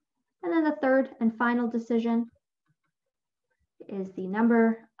 And then the third and final decision is the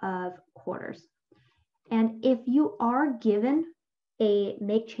number of quarters. And if you are given a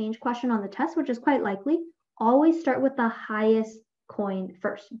make change question on the test, which is quite likely, always start with the highest coin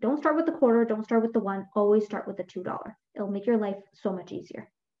first. Don't start with the quarter, don't start with the 1, always start with the $2. It'll make your life so much easier.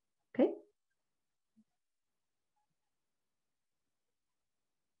 Okay?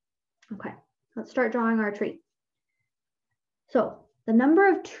 Okay, let's start drawing our tree. So the number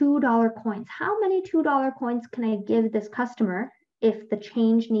of $2 coins, how many $2 coins can I give this customer if the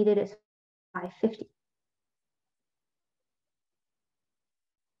change needed is $5.50?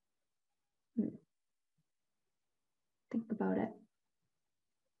 Think about it.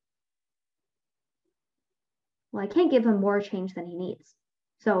 Well, I can't give him more change than he needs.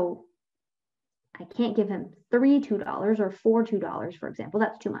 So I can't give him 3 $2 or 4 $2, for example.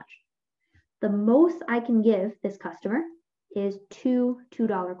 That's too much. The most I can give this customer is 2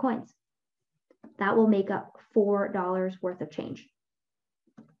 $2 coins. That will make up $4 worth of change.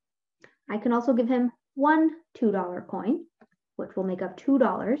 I can also give him 1 $2 coin, which will make up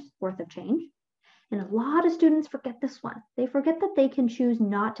 $2 worth of change. And a lot of students forget this one. They forget that they can choose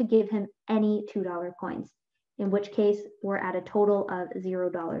not to give him any $2 coins, in which case we're at a total of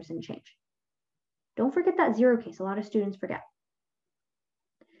 $0 in change. Don't forget that 0 case. A lot of students forget.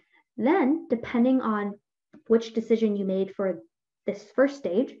 Then, depending on which decision you made for this first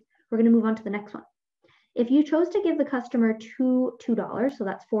stage, we're going to move on to the next one. If you chose to give the customer $2, so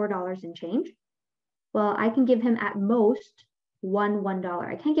that's $4 in change, well, I can give him at most $1 $1.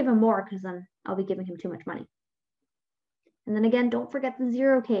 I can't give him more because then I'll be giving him too much money. And then again, don't forget the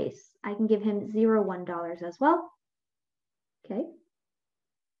 0 case. I can give him $0 $1 as well. Okay.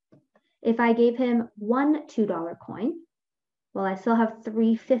 If I gave him 1 $2 coin, well, I still have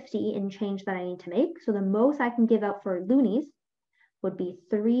 $3.50 in change that I need to make. So the most I can give out for loonies would be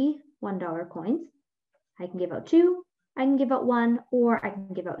 3 $1 coins. I can give out 2, I can give out 1, or I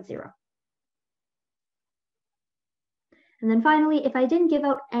can give out 0. And then finally, if I didn't give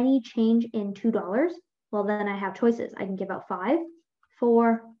out any change in $2, well, then I have choices. I can give out 5,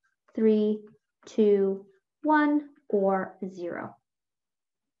 4, 3, 2, 1, or 0.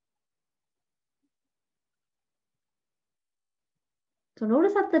 So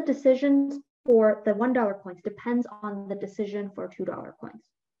notice that the decisions for the $1 coins depends on the decision for $2 coins.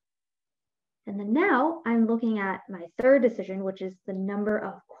 And then now I'm looking at my third decision, which is the number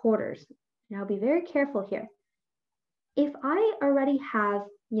of quarters. Now be very careful here. If I already have,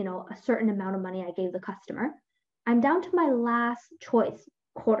 a certain amount of money I gave the customer, I'm down to my last choice,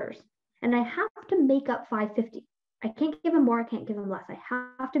 quarters, and I have to make up $5.50. I can't give him more, I can't give him less. I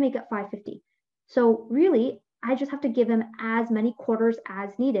have to make up $5.50. So really, I just have to give him as many quarters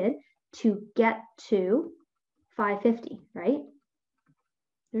as needed to get to $5.50, right?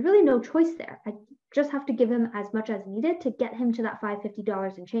 There's really no choice there. I just have to give him as much as needed to get him to that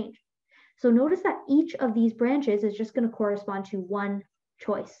 $5.50 in change. So notice that each of these branches is just going to correspond to one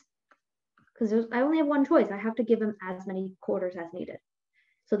choice. Because I only have one choice. I have to give him as many quarters as needed.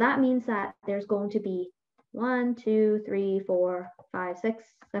 So that means that there's going to be 1, 2, 3, 4, 5, 6,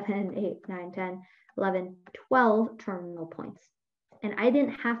 7, 8, 9, 10, 11, 12 terminal points. And I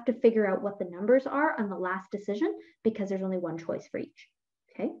didn't have to figure out what the numbers are on the last decision because there's only one choice for each.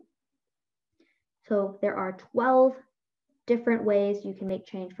 Okay. So there are 12 different ways you can make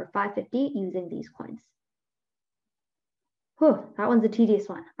change for $5.50 using these coins. Whew, that one's a tedious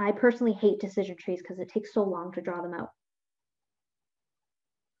one. I personally hate decision trees because it takes so long to draw them out.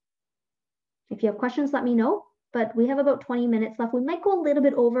 If you have questions, let me know, but we have about 20 minutes left. We might go a little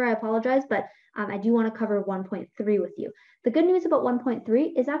bit over, I apologize, but I do want to cover 1.3 with you. The good news about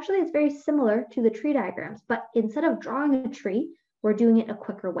 1.3 is actually it's very similar to the tree diagrams, but instead of drawing a tree, we're doing it a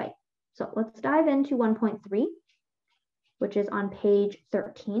quicker way. So let's dive into 1.3, which is on page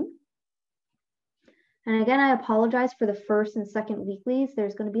 13. And again, I apologize for the first and second weeklies.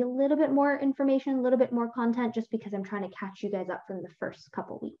 There's going to be a little bit more information, a little bit more content, just because I'm trying to catch you guys up from the first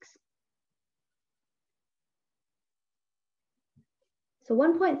couple weeks. So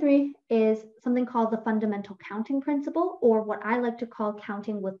 1.3 is something called the fundamental counting principle, or what I like to call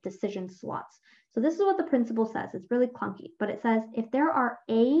counting with decision slots. So this is what the principle says. It's really clunky, but it says if there are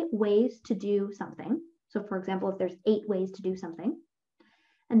A ways to do something, so for example, if there's 8 ways to do something,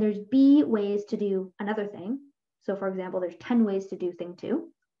 and there's B ways to do another thing, so for example, there's 10 ways to do thing 2,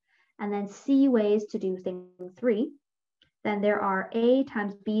 and then C ways to do thing 3, then there are A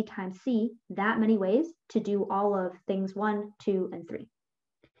times B times C, that many ways to do all of things 1, 2, and 3.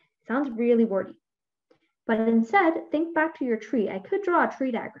 Sounds really wordy. But instead, think back to your tree. I could draw a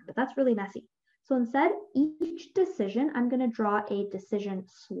tree diagram, but that's really messy. So instead, each decision, I'm going to draw a decision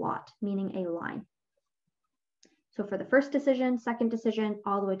slot, meaning a line. So for the first decision, second decision,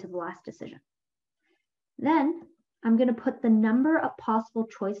 all the way to the last decision. Then I'm going to put the number of possible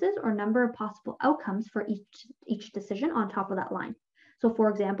choices or number of possible outcomes for each decision on top of that line. So for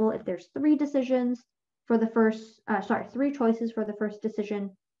example, if there's 3 decisions for the first, 3 choices for the first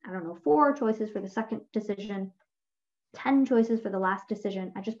decision, I don't know, 4 choices for the second decision, 10 choices for the last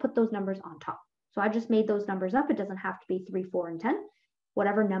decision, I just put those numbers on top. So I just made those numbers up. It doesn't have to be 3, 4, and 10,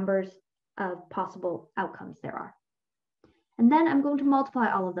 whatever numbers of possible outcomes there are. And then I'm going to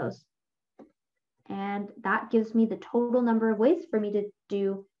multiply all of those. And that gives me the total number of ways for me to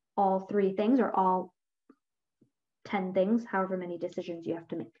do all 3 things or all 10 things, however many decisions you have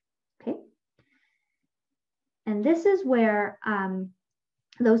to make, okay? And this is where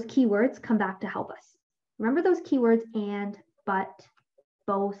those keywords come back to help us. Remember those keywords and, but,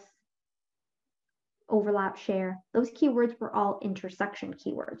 both, overlap, share. Those keywords were all intersection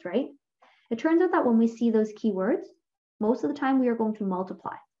keywords, right? It turns out that when we see those keywords, most of the time we are going to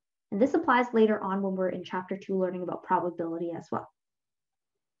multiply. And this applies later on when we're in chapter 2 learning about probability as well.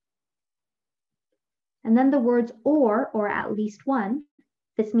 And then the words or at least one,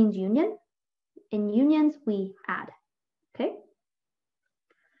 this means union. In unions, we add, okay?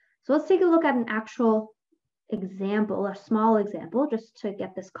 So let's take a look at an actual example, a small example, just to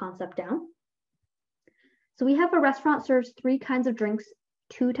get this concept down. So we have a restaurant serves 3 kinds of drinks,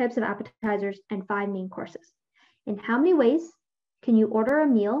 2 types of appetizers, and 5 main courses. In how many ways can you order a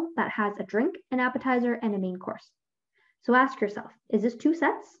meal that has a drink, an appetizer, and a main course? So ask yourself, is this 2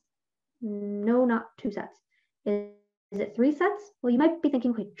 sets? No, not 2 sets. Is it 3 sets? Well, you might be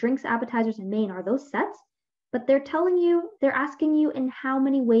thinking, okay, drinks, appetizers, and main, are those sets? But they're asking you in how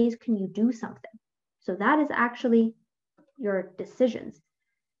many ways can you do something? So that is actually your decisions.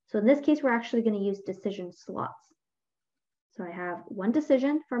 So in this case, we're actually going to use decision slots. So I have 1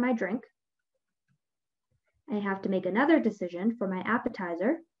 decision for my drink. I have to make another decision for my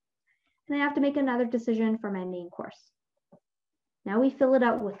appetizer. And I have to make another decision for my main course. Now we fill it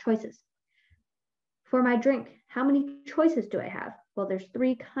out with choices. For my drink, how many choices do I have? Well, there's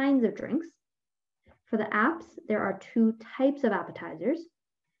 3 kinds of drinks. For the apps, there are 2 types of appetizers.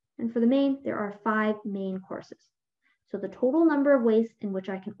 And for the main, there are 5 main courses. So the total number of ways in which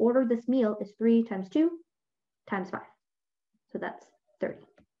I can order this meal is 3 times 2 times 5. So that's 30.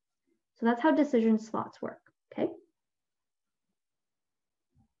 So that's how decision slots work, okay?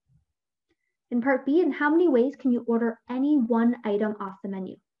 In part B, in how many ways can you order any one item off the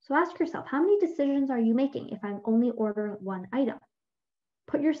menu? So ask yourself, how many decisions are you making if I'm only ordering 1 item?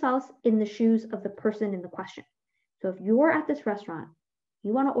 Put yourselves in the shoes of the person in the question. So if you're at this restaurant,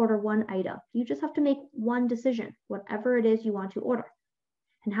 you want to order 1 item, you just have to make 1 decision, whatever it is you want to order.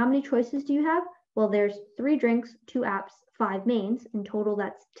 And how many choices do you have? Well, there's 3 drinks, 2 apps, 5 mains. In total,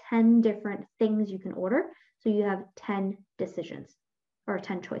 that's 10 different things you can order. So you have 10 decisions or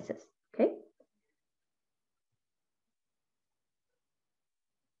 10 choices, okay?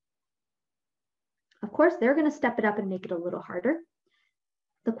 Of course, they're going to step it up and make it a little harder.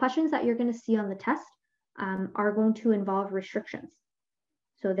 The questions that you're going to see on the test are going to involve restrictions.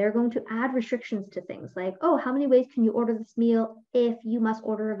 So they're going to add restrictions to things like, oh, how many ways can you order this meal if you must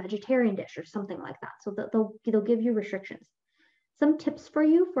order a vegetarian dish or something like that? So they'll give you restrictions. Some tips for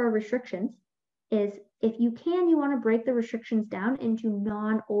you for restrictions is if you can, you want to break the restrictions down into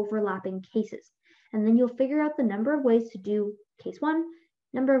non-overlapping cases. And then you'll figure out the number of ways to do case 1,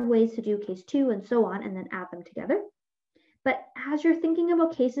 number of ways to do case 2, and so on, and then add them together. But as you're thinking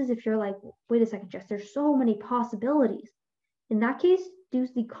about cases, if you're like, wait a second, Jess, there's so many possibilities. In that case, do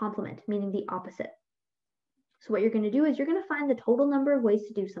the complement, meaning the opposite. So what you're going to do is you're going to find the total number of ways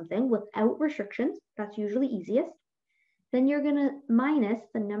to do something without restrictions. That's usually easiest. Then you're going to minus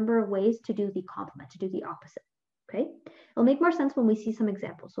the number of ways to do the complement, to do the opposite. Okay? It'll make more sense when we see some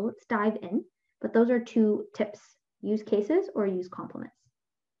examples. So let's dive in. But those are 2 tips. Use cases or use complements.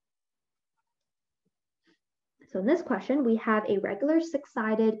 So in this question, we have a regular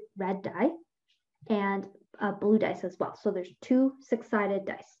 6-sided red die, and a blue dice as well. So there's 2 6-sided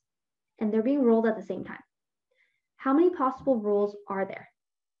dice, and they're being rolled at the same time. How many possible rolls are there?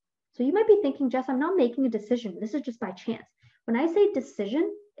 So you might be thinking, Jess, I'm not making a decision. This is just by chance. When I say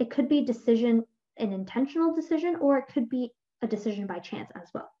decision, it could be decision, an intentional decision, or it could be a decision by chance as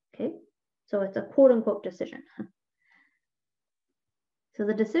well, okay? So it's a quote unquote decision. So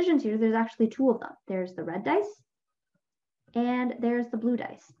the decisions here, there's actually 2 of them. There's the red dice and there's the blue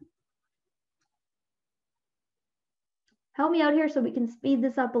dice. Help me out here so we can speed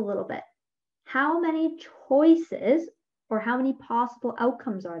this up a little bit. How many choices or how many possible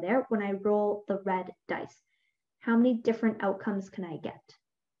outcomes are there when I roll the red dice? How many different outcomes can I get?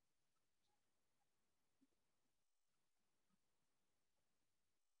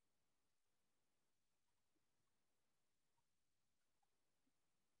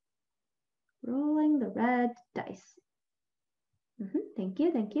 Rolling the red dice. Thank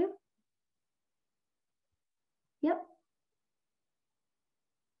you, thank you. Yep.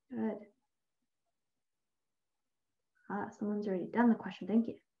 Good. Someone's already done the question, thank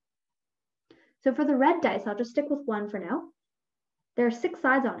you. So for the red dice, I'll just stick with 1 for now. There are 6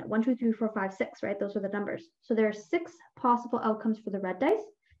 sides on it, 1, 2, 3, 4, 5, 6, right? Those are the numbers. So there are 6 possible outcomes for the red dice.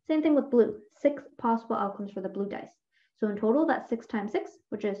 Same thing with blue, 6 possible outcomes for the blue dice. So in total, that's 6 times 6,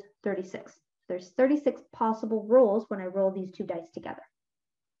 which is 36. There's 36 possible rolls when I roll these 2 dice together,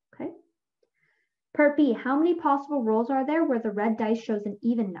 okay? Part B, how many possible rolls are there where the red dice shows an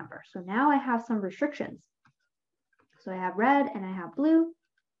even number? So now I have some restrictions. So I have red and I have blue.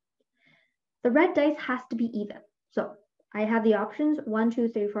 The red dice has to be even. So I have the options 1, 2,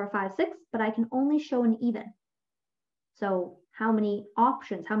 3, 4, 5, 6, but I can only show an even. So how many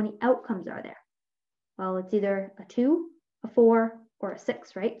options, how many outcomes are there? Well, it's either a 2, a 4, or a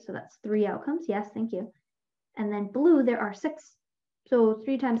 6, right? So that's 3 outcomes. Yes, thank you. And then blue, there are 6. So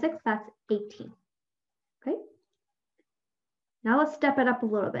 3 times 6, that's 18. Okay. Now let's step it up a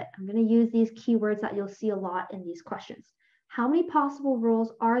little bit. I'm going to use these keywords that you'll see a lot in these questions. How many possible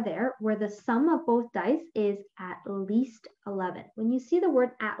rolls are there where the sum of both dice is at least 11? When you see the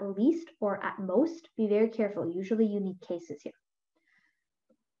word at least or at most, be very careful. Usually you need cases here.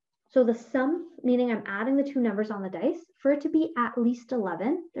 So the sum, meaning I'm adding the 2 numbers on the dice, for it to be at least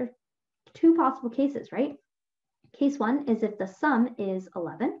 11, there are 2 possible cases, right? Case 1 is if the sum is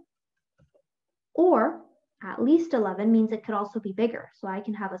 11, or at least 11 means it could also be bigger. So I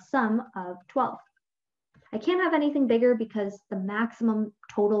can have a sum of 12. I can't have anything bigger because the maximum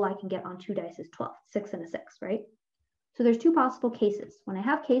total I can get on 2 dice is 12, 6 and a 6, right? So there's 2 possible cases. When I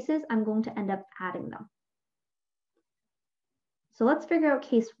have cases, I'm going to end up adding them. So let's figure out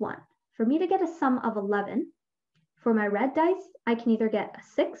case 1. For me to get a sum of 11, for my red dice, I can either get a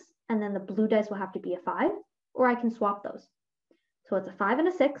 6 and then the blue dice will have to be a 5, or I can swap those. So it's a 5 and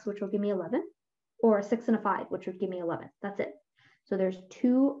a 6, which will give me 11, or a 6 and a 5, which would give me 11. That's it. So there's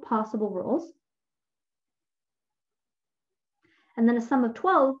 2 possible rolls. And then a sum of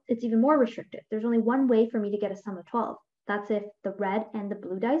 12, it's even more restricted. There's only one way for me to get a sum of 12. That's if the red and the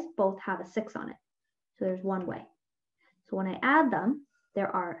blue dice both have a 6 on it. So there's one way. So when I add them,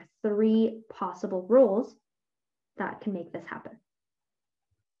 there are 3 possible rolls that can make this happen.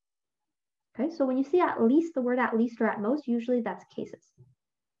 Okay, so when you see at least, the word at least or at most, usually that's cases.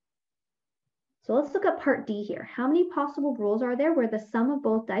 So let's look at part D here. How many possible rolls are there where the sum of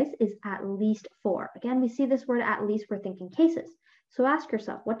both dice is at least 4? Again, we see this word at least, we're thinking cases. So ask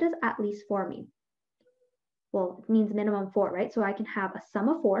yourself, what does at least 4 mean? Well, it means minimum 4, right? So I can have a sum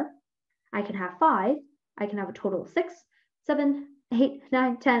of 4, I can have 5, I can have a total of 6, 7, 8,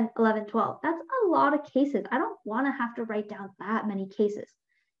 9, 10, 11, 12. That's a lot of cases. I don't want to have to write down that many cases.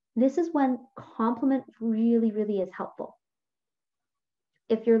 This is when complement really, really is helpful.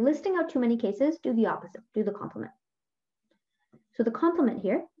 If you're listing out too many cases, do the opposite, do the complement. So the complement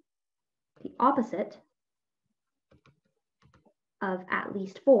here, the opposite of at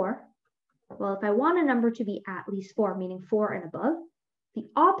least 4, well, if I want a number to be at least 4, meaning 4 and above, the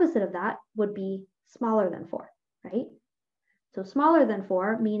opposite of that would be smaller than 4, right? So smaller than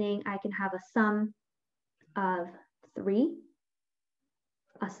 4, meaning I can have a sum of 3,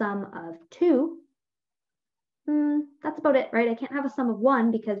 a sum of 2. That's about it, right? I can't have a sum of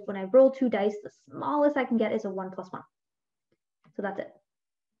 1 because when I roll 2 dice, the smallest I can get is a 1 plus 1. So that's it.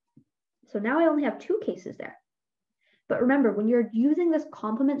 So now I only have 2 cases there. But remember, when you're using this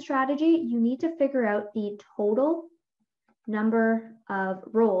complement strategy, you need to figure out the total number of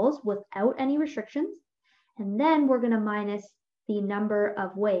rolls without any restrictions. And then we're going to minus the number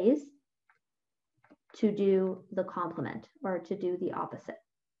of ways to do the complement or to do the opposite.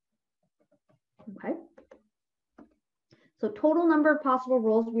 Okay. So total number of possible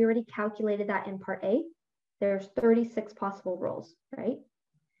roles, we already calculated that in part A. There's 36 possible roles, right?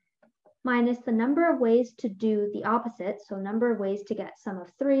 Minus the number of ways to do the opposite. So number of ways to get sum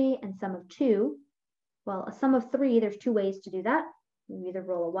of 3 and sum of 2. Well, a sum of 3, there's 2 ways to do that. You either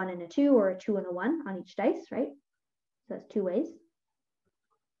roll a 1 and a 2 or a 2 and a 1 on each dice, right? So that's 2 ways.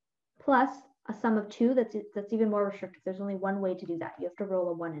 Plus a sum of 2, that's even more restrictive. There's only 1 way to do that. You have to roll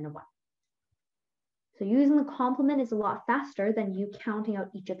a 1 and a 1. So using the complement is a lot faster than you counting out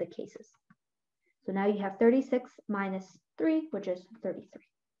each of the cases. So now you have 36 minus 3, which is 33,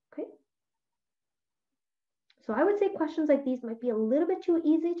 okay? So I would say questions like these might be a little bit too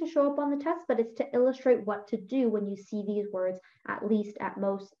easy to show up on the test, but it's to illustrate what to do when you see these words, at least, at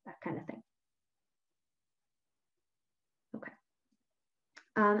most, that kind of thing. Okay.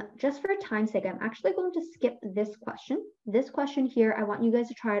 Just for time's sake, I'm actually going to skip this question. This question here, I want you guys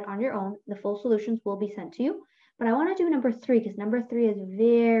to try it on your own. The full solutions will be sent to you. But I want to do number 3 because number 3 is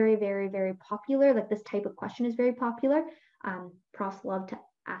very, very, very popular. Like this type of question is very popular. Profs love to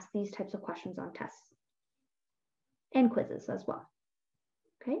ask these types of questions on tests and quizzes as well.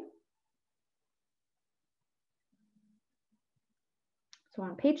 Okay. So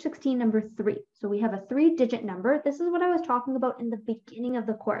on page 16, number 3. So we have a 3-digit number. This is what I was talking about in the beginning of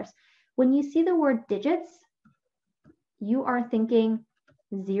the course. When you see the word digits, you are thinking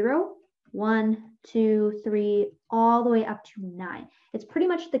 0, 1, 2, 3, all the way up to 9. It's pretty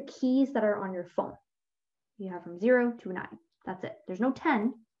much the keys that are on your phone. You have from 0 to 9. That's it. There's no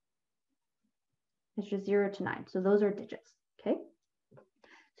 10. It's just 0 to 9. So those are digits, okay?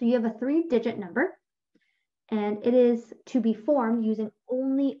 So you have a 3-digit number, and it is to be formed using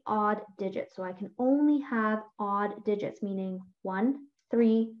only odd digits. So I can only have odd digits, meaning 1,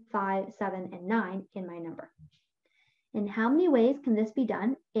 3, 5, 7, and 9 in my number. In how many ways can this be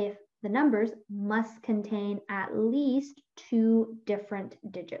done if the numbers must contain at least 2 different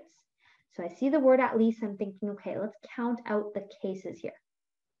digits? So I see the word at least, I'm thinking, okay, let's count out the cases here.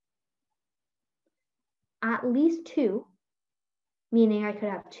 At least 2, meaning I could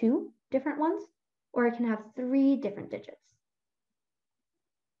have 2 different ones, or I can have 3 different digits.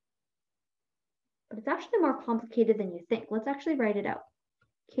 But it's actually more complicated than you think. Let's actually write it out.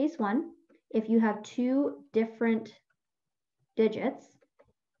 Case 1, if you have 2 different digits,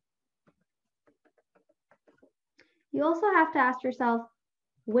 you also have to ask yourself,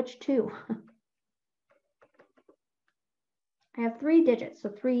 which 2? I have 3 digits, so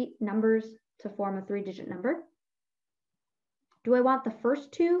 3 numbers to form a 3-digit number. Do I want the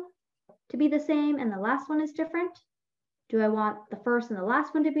first 2 to be the same and the last one is different? Do I want the first and the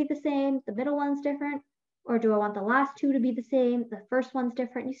last one to be the same, the middle one's different? Or do I want the last 2 to be the same, the first one's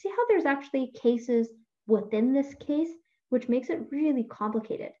different? You see how there's actually cases within this case, which makes it really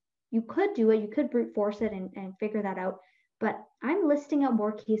complicated. You could do it, you could brute force it and figure that out, but I'm listing out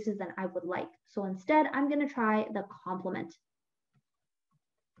more cases than I would like. So instead, I'm going to try the complement.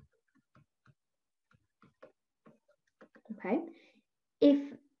 Okay, if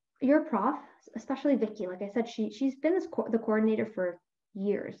your prof, especially Vicky, like I said, she's been the coordinator for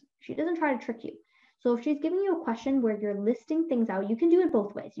years. She doesn't try to trick you. So if she's giving you a question where you're listing things out, you can do it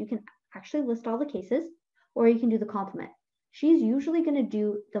both ways. You can actually list all the cases, or you can do the complement. She's usually going to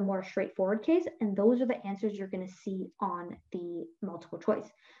do the more straightforward case, and those are the answers you're going to see on the multiple choice.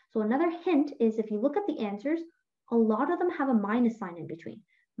 So another hint is if you look at the answers, a lot of them have a minus sign in between.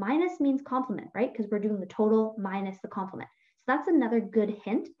 Minus means complement, right? Because we're doing the total minus the complement. So that's another good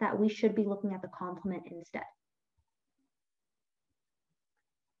hint that we should be looking at the complement instead.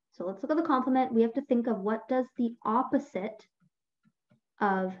 So let's look at the complement. We have to think of what does the opposite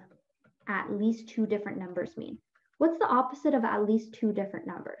of at least 2 different numbers mean. What's the opposite of at least 2 different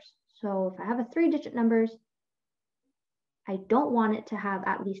numbers? So if I have a 3-digit numbers, I don't want it to have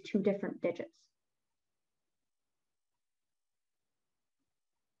at least 2 different digits.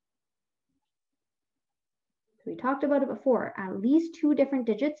 We talked about it before. At least 2 different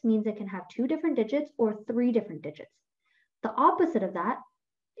digits means it can have 2 different digits or 3 different digits. The opposite of that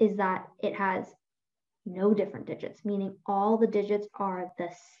is that it has no different digits, meaning all the digits are the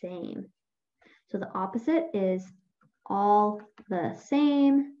same. So the opposite is all the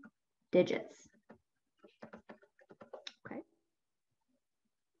same digits. Okay.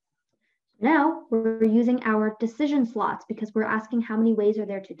 Now we're using our decision slots because we're asking how many ways are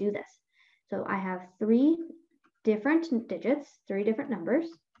there to do this. So I have 3 different digits, 3 different numbers,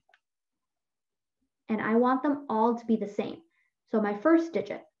 and I want them all to be the same. So my first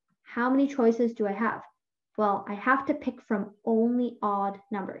digit, how many choices do I have? Well, I have to pick from only odd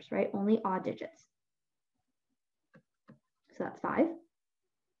numbers, right? Only odd digits. So that's 5.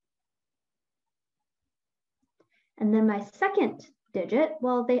 And then my second digit,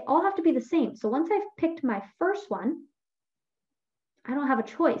 well, they all have to be the same. So once I've picked my first one, I don't have a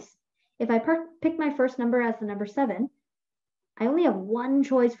choice. If I pick my first number as the number 7, I only have one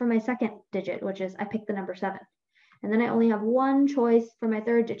choice for my second digit, which is I pick the number 7. And then I only have one choice for my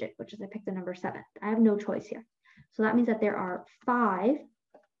third digit, which is I pick the number 7. I have no choice here. So that means that there are 5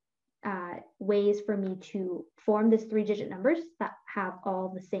 ways for me to form this 3-digit numbers that have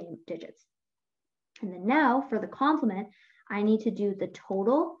all the same digits. And then now for the complement, I need to do the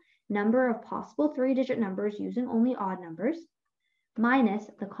total number of possible 3-digit numbers using only odd numbers minus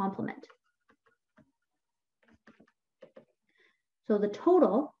the complement. So the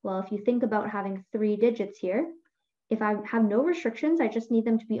total, well, if you think about having 3 digits here, if I have no restrictions, I just need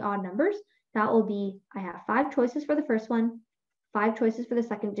them to be odd numbers. That will be, I have 5 choices for the first one, 5 choices for the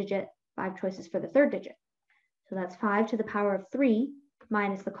second digit, 5 choices for the third digit. So that's 5 to the power of 3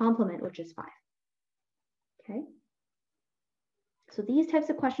 minus the complement, which is 5. Okay. So these types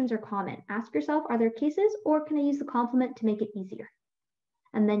of questions are common. Ask yourself, are there cases, or can I use the complement to make it easier?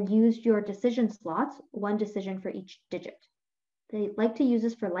 And then use your decision slots, 1 decision for each digit. They like to use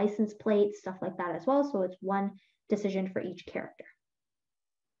this for license plates, stuff like that as well. So it's 1 decision for each character.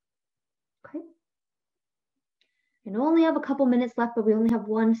 Okay. You only have a couple minutes left, but we only have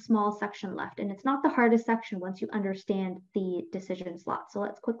one small section left. And it's not the hardest section once you understand the decision slot. So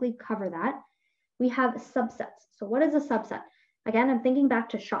let's quickly cover that. We have subsets. So what is a subset? Again, I'm thinking back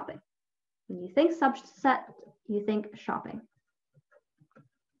to shopping. When you think subset, you think shopping.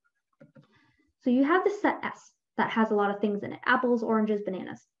 So you have the set S that has a lot of things in it: apples, oranges,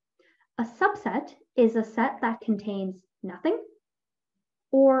 bananas. A subset is a set that contains nothing,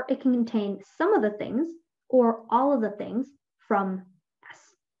 or it can contain some of the things or all of the things from S.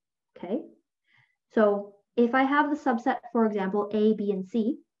 Okay. So if I have the subset, for example, A, B, and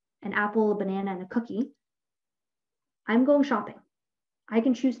C, an apple, a banana, and a cookie, I'm going shopping. I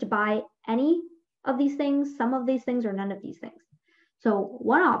can choose to buy any of these things, some of these things, or none of these things. So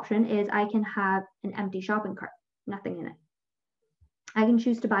one option is I can have an empty shopping cart, nothing in it. I can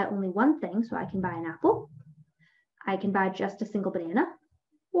choose to buy only one thing, so I can buy an apple, I can buy just a single banana,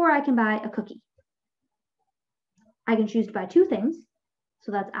 or I can buy a cookie. I can choose to buy 2 things,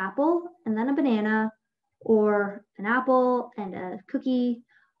 so that's apple and then a banana, or an apple and a cookie,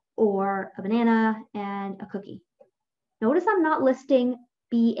 or a banana and a cookie. Notice I'm not listing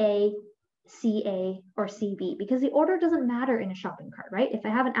BA, CA, or CB because the order doesn't matter in a shopping cart, right? If I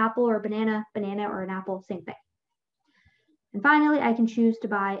have an apple or a banana, banana or an apple, same thing. And finally, I can choose to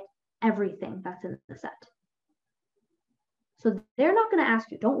buy everything that's in the set. So they're not going to ask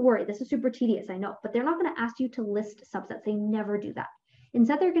you, don't worry, this is super tedious, I know, but they're not going to ask you to list subsets. They never do that.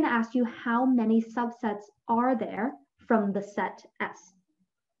 Instead, they're going to ask you how many subsets are there from the set S.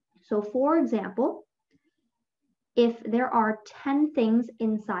 So for example, if there are 10 things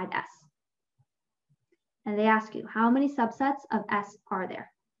inside S, and they ask you, how many subsets of S are there?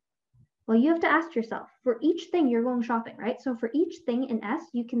 Well, you have to ask yourself, for each thing you're going shopping, right? So for each thing in S,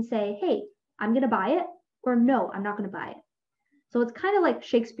 you can say, hey, I'm going to buy it, or no, I'm not going to buy it. So it's kind of like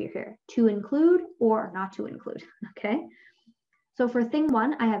Shakespeare here, to include or not to include, okay? So for thing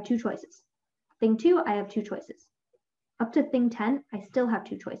 1, I have 2 choices. Thing 2, I have 2 choices. Up to thing 10, I still have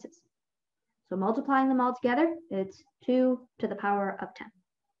 2 choices. So multiplying them all together, it's 2 to the power of 10,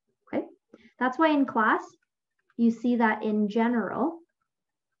 okay? That's why in class, you see that in general,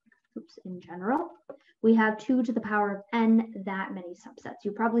 we have 2 to the power of n that many subsets.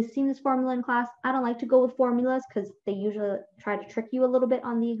 You've probably seen this formula in class. I don't like to go with formulas because they usually try to trick you a little bit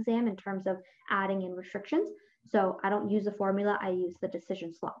on the exam in terms of adding in restrictions. So I don't use a formula, I use the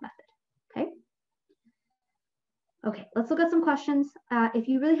decision slot method, okay? Okay, let's look at some questions. If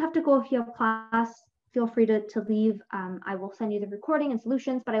you really have to go, if you have class, feel free to leave. I will send you the recording and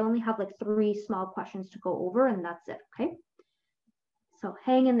solutions, but I only have like 3 small questions to go over and that's it, okay? So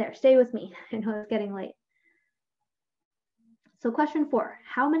hang in there, stay with me. I know it's getting late. So question 4,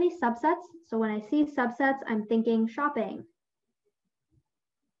 how many subsets? So when I see subsets, I'm thinking shopping.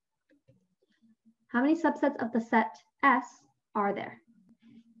 How many subsets of the set S are there?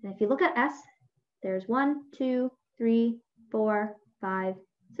 And if you look at S, there's 1, 2, 3, 4, 5,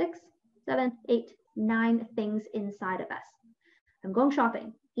 6, 7, 8, 9 things inside of S. I'm going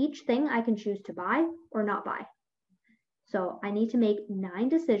shopping. Each thing I can choose to buy or not buy. So I need to make 9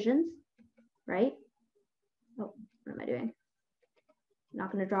 decisions, right? Oh, what am I doing? I'm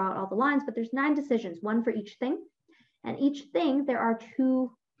not going to draw out all the lines, but there's 9 decisions, 1 for each thing. And each thing, there are 2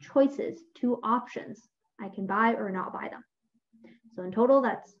 choices, 2 options. I can buy or not buy them. So in total,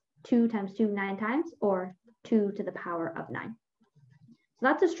 that's 2 times 2, 9 times, or 2 to the power of 9. So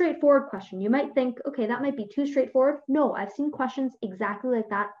that's a straightforward question. You might think, okay, that might be too straightforward. No, I've seen questions exactly like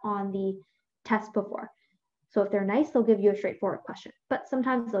that on the test before. So if they're nice, they'll give you a straightforward question, but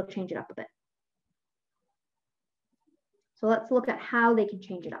sometimes they'll change it up a bit. So let's look at how they can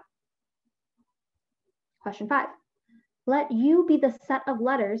change it up. Question 5. Let U be the set of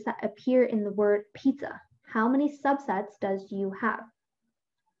letters that appear in the word pizza. How many subsets does U have?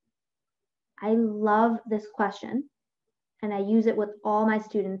 I love this question, and I use it with all my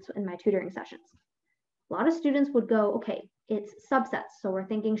students in my tutoring sessions. A lot of students would go, okay, it's subsets, so we're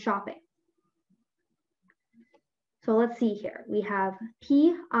thinking shopping. So let's see here. We have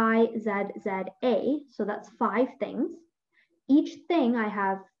P-I-Z-Z-A, so that's 5 things. Each thing I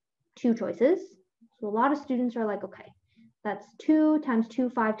have 2 choices. So a lot of students are like, okay, that's 2 times 2,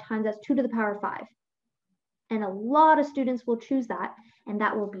 5 times, that's 2 to the power 5. And a lot of students will choose that, and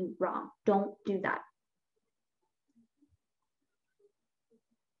that will be wrong. Don't do that.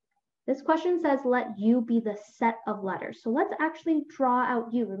 This question says, let U be the set of letters. So let's actually draw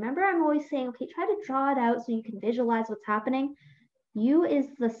out U. Remember, I'm always saying, okay, try to draw it out so you can visualize what's happening. U is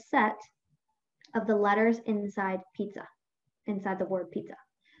the set of the letters inside pizza, inside the word pizza.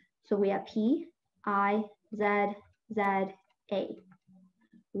 So we have P, I, Z, Z, A.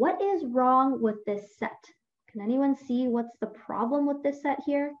 What is wrong with this set? Can anyone see what's the problem with this set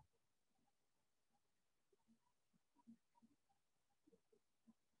here?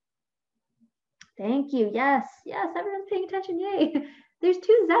 Thank you. Yes, yes, everyone's paying attention. Yay. There's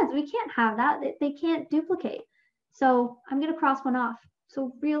 2 Z's. We can't have that. They can't duplicate. So I'm going to cross one off.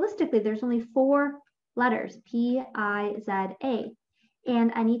 So realistically, there's only 4 letters, P, I, Z, A.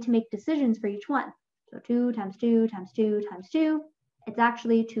 And I need to make decisions for each one. So 2 times 2 times 2 times 2. It's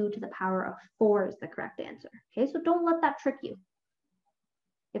actually 2 to the power of 4 is the correct answer. Okay, so don't let that trick you.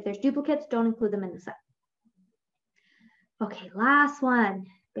 If there's duplicates, don't include them in the set. Okay, last one.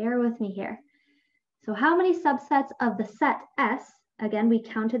 Bear with me here. So how many subsets of the set S, again, we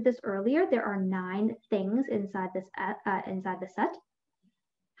counted this earlier, there are 9 things inside this inside the set.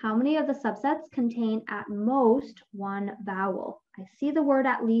 How many of the subsets contain at most 1 vowel? I see the word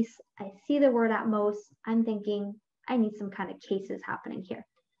at least, I see the word at most. I'm thinking I need some kind of cases happening here.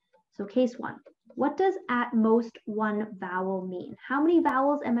 So case 1, what does at most 1 vowel mean? How many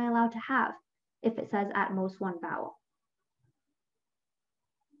vowels am I allowed to have if it says at most 1 vowel?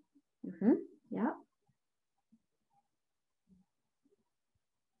 Yeah.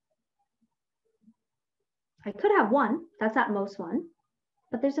 I could have 1, that's at most 1,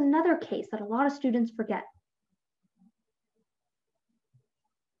 but there's another case that a lot of students forget.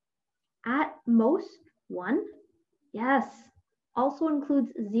 At most 1, yes, also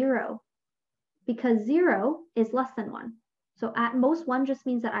includes 0, because 0 is less than 1. So at most 1 just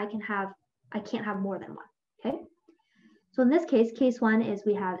means that I can't have more than 1, okay? So in this case, case 1 is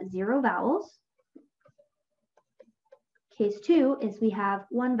we have 0 vowels. Case 2 is we have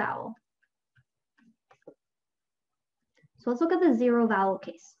 1 vowel. So let's look at the 0 vowel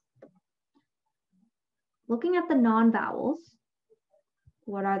case. Looking at the non-vowels,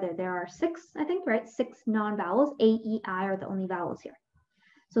 what are there? There are 6, I think, right? 6 non-vowels. A, E, I are the only vowels here.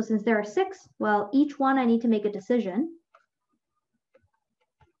 So since there are 6, well, each one I need to make a decision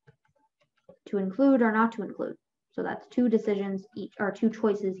to include or not to include. So that's 2 decisions each, or 2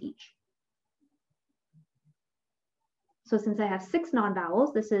 choices each. So since I have 6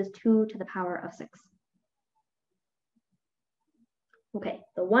 non-vowels, this is 2 to the power of 6. Okay,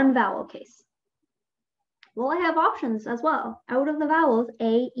 the 1 vowel case. Well, I have options as well. Out of the vowels,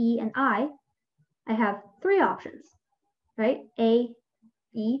 A, E, and I have 3 options, right? A,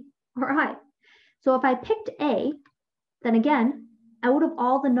 E, or I. So if I picked A, then again, out of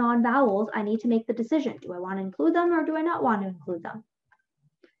all the non-vowels, I need to make the decision. Do I want to include them or do I not want to include them?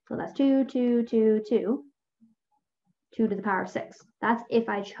 So that's 2, 2, 2, 2, 2 to the power of 6. That's if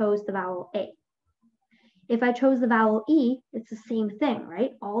I chose the vowel A. If I chose the vowel E, it's the same thing,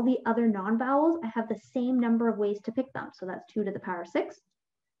 right? All the other non-vowels, I have the same number of ways to pick them. So that's 2 to the power of 6.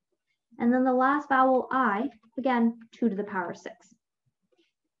 And then the last vowel I, again, 2 to the power of 6.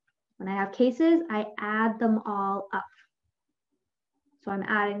 When I have cases, I add them all up. So I'm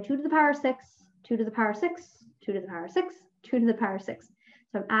adding 2 to the power of 6, 2 to the power of 6, 2 to the power of 6, 2 to the power of 6.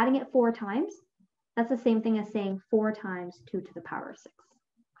 So I'm adding it 4 times. That's the same thing as saying 4 times 2 to the power of 6.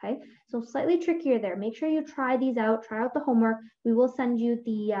 Okay, so slightly trickier there. Make sure you try these out, try out the homework. We will send you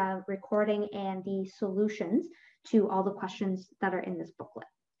the recording and the solutions to all the questions that are in this booklet,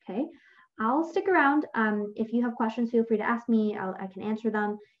 okay? I'll stick around. If you have questions, feel free to ask me. I can answer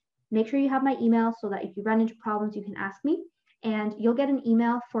them. Make sure you have my email so that if you run into problems, you can ask me. and you'll get an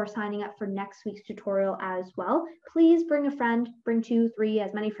email for signing up for next week's tutorial as well. Please bring a friend, bring 2, 3,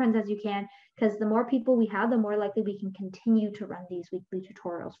 as many friends as you can, because the more people we have, the more likely we can continue to run these weekly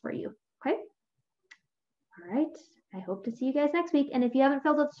tutorials for you, okay? All right, I hope to see you guys next week. And if you haven't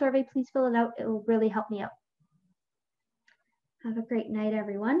filled out the survey, please fill it out. It will really help me out. Have a great night,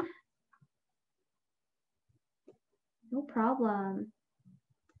 everyone. No problem.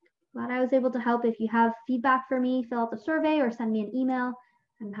 Glad I was able to help. If you have feedback for me, fill out the survey or send me an email.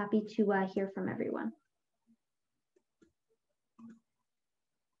 I'm happy to hear from everyone.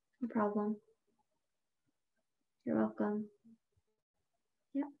 No problem. You're welcome.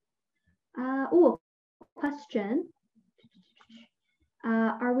 Yeah. Oh, question.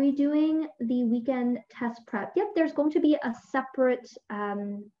 Are we doing the weekend test prep? Yep, there's going to be a separate,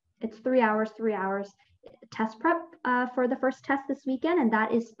 it's 3 hours, test prep for the first test this weekend, and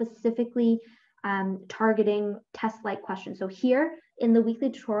that is specifically targeting test-like questions. So here in the weekly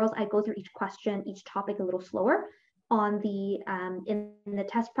tutorials, I go through each question, each topic a little slower. On the in the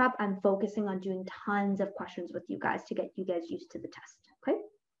test prep, I'm focusing on doing tons of questions with you guys to get you guys used to the test. Okay.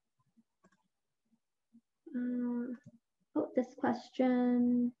 Oh, this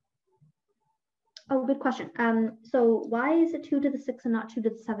question. Oh, good question. So why is it 2 to the 6 and not 2 to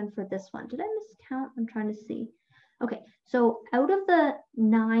the 7 for this one? Did I miscount? I'm trying to see. Okay, so out of the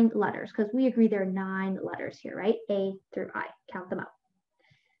 9 letters, because we agree there are 9 letters here, right? A through I, count them out.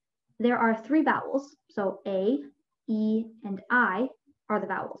 There are 3 vowels. So A, E, and I are the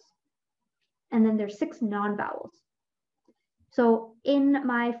vowels. And then there's 6 non-vowels. So in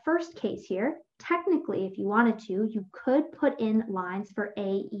my first case here, technically, if you wanted to, you could put in lines for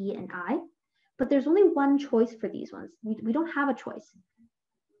A, E, and I, but there's only one choice for these ones. We don't have a choice.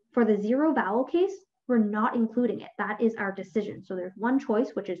 For the 0 vowel case, we're not including it. That is our decision. So there's one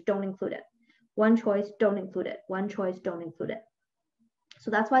choice, which is don't include it. One choice, don't include it. One choice, don't include it. So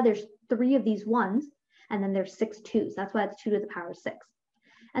that's why there's 3 of these ones, and then there's 6 twos. That's why it's 2 to the power 6.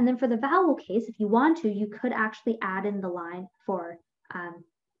 And then for the vowel case, if you want to, you could actually add in the line for,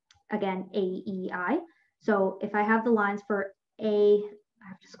 again, A, E, I. So if I have the lines for A, I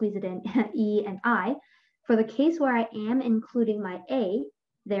have to squeeze it in, E, and I. For the case where I am including my A,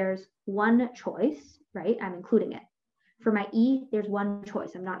 there's one choice, right? I'm including it. For my E, there's one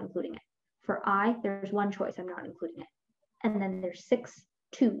choice. I'm not including it. For I, there's one choice. I'm not including it. And then there's 6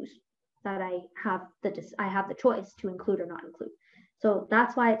 twos that I have the choice to include or not include. So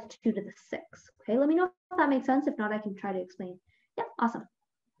that's why it's 2 to the 6. Okay, let me know if that makes sense. If not, I can try to explain. Yeah, awesome.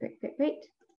 Great, great, great.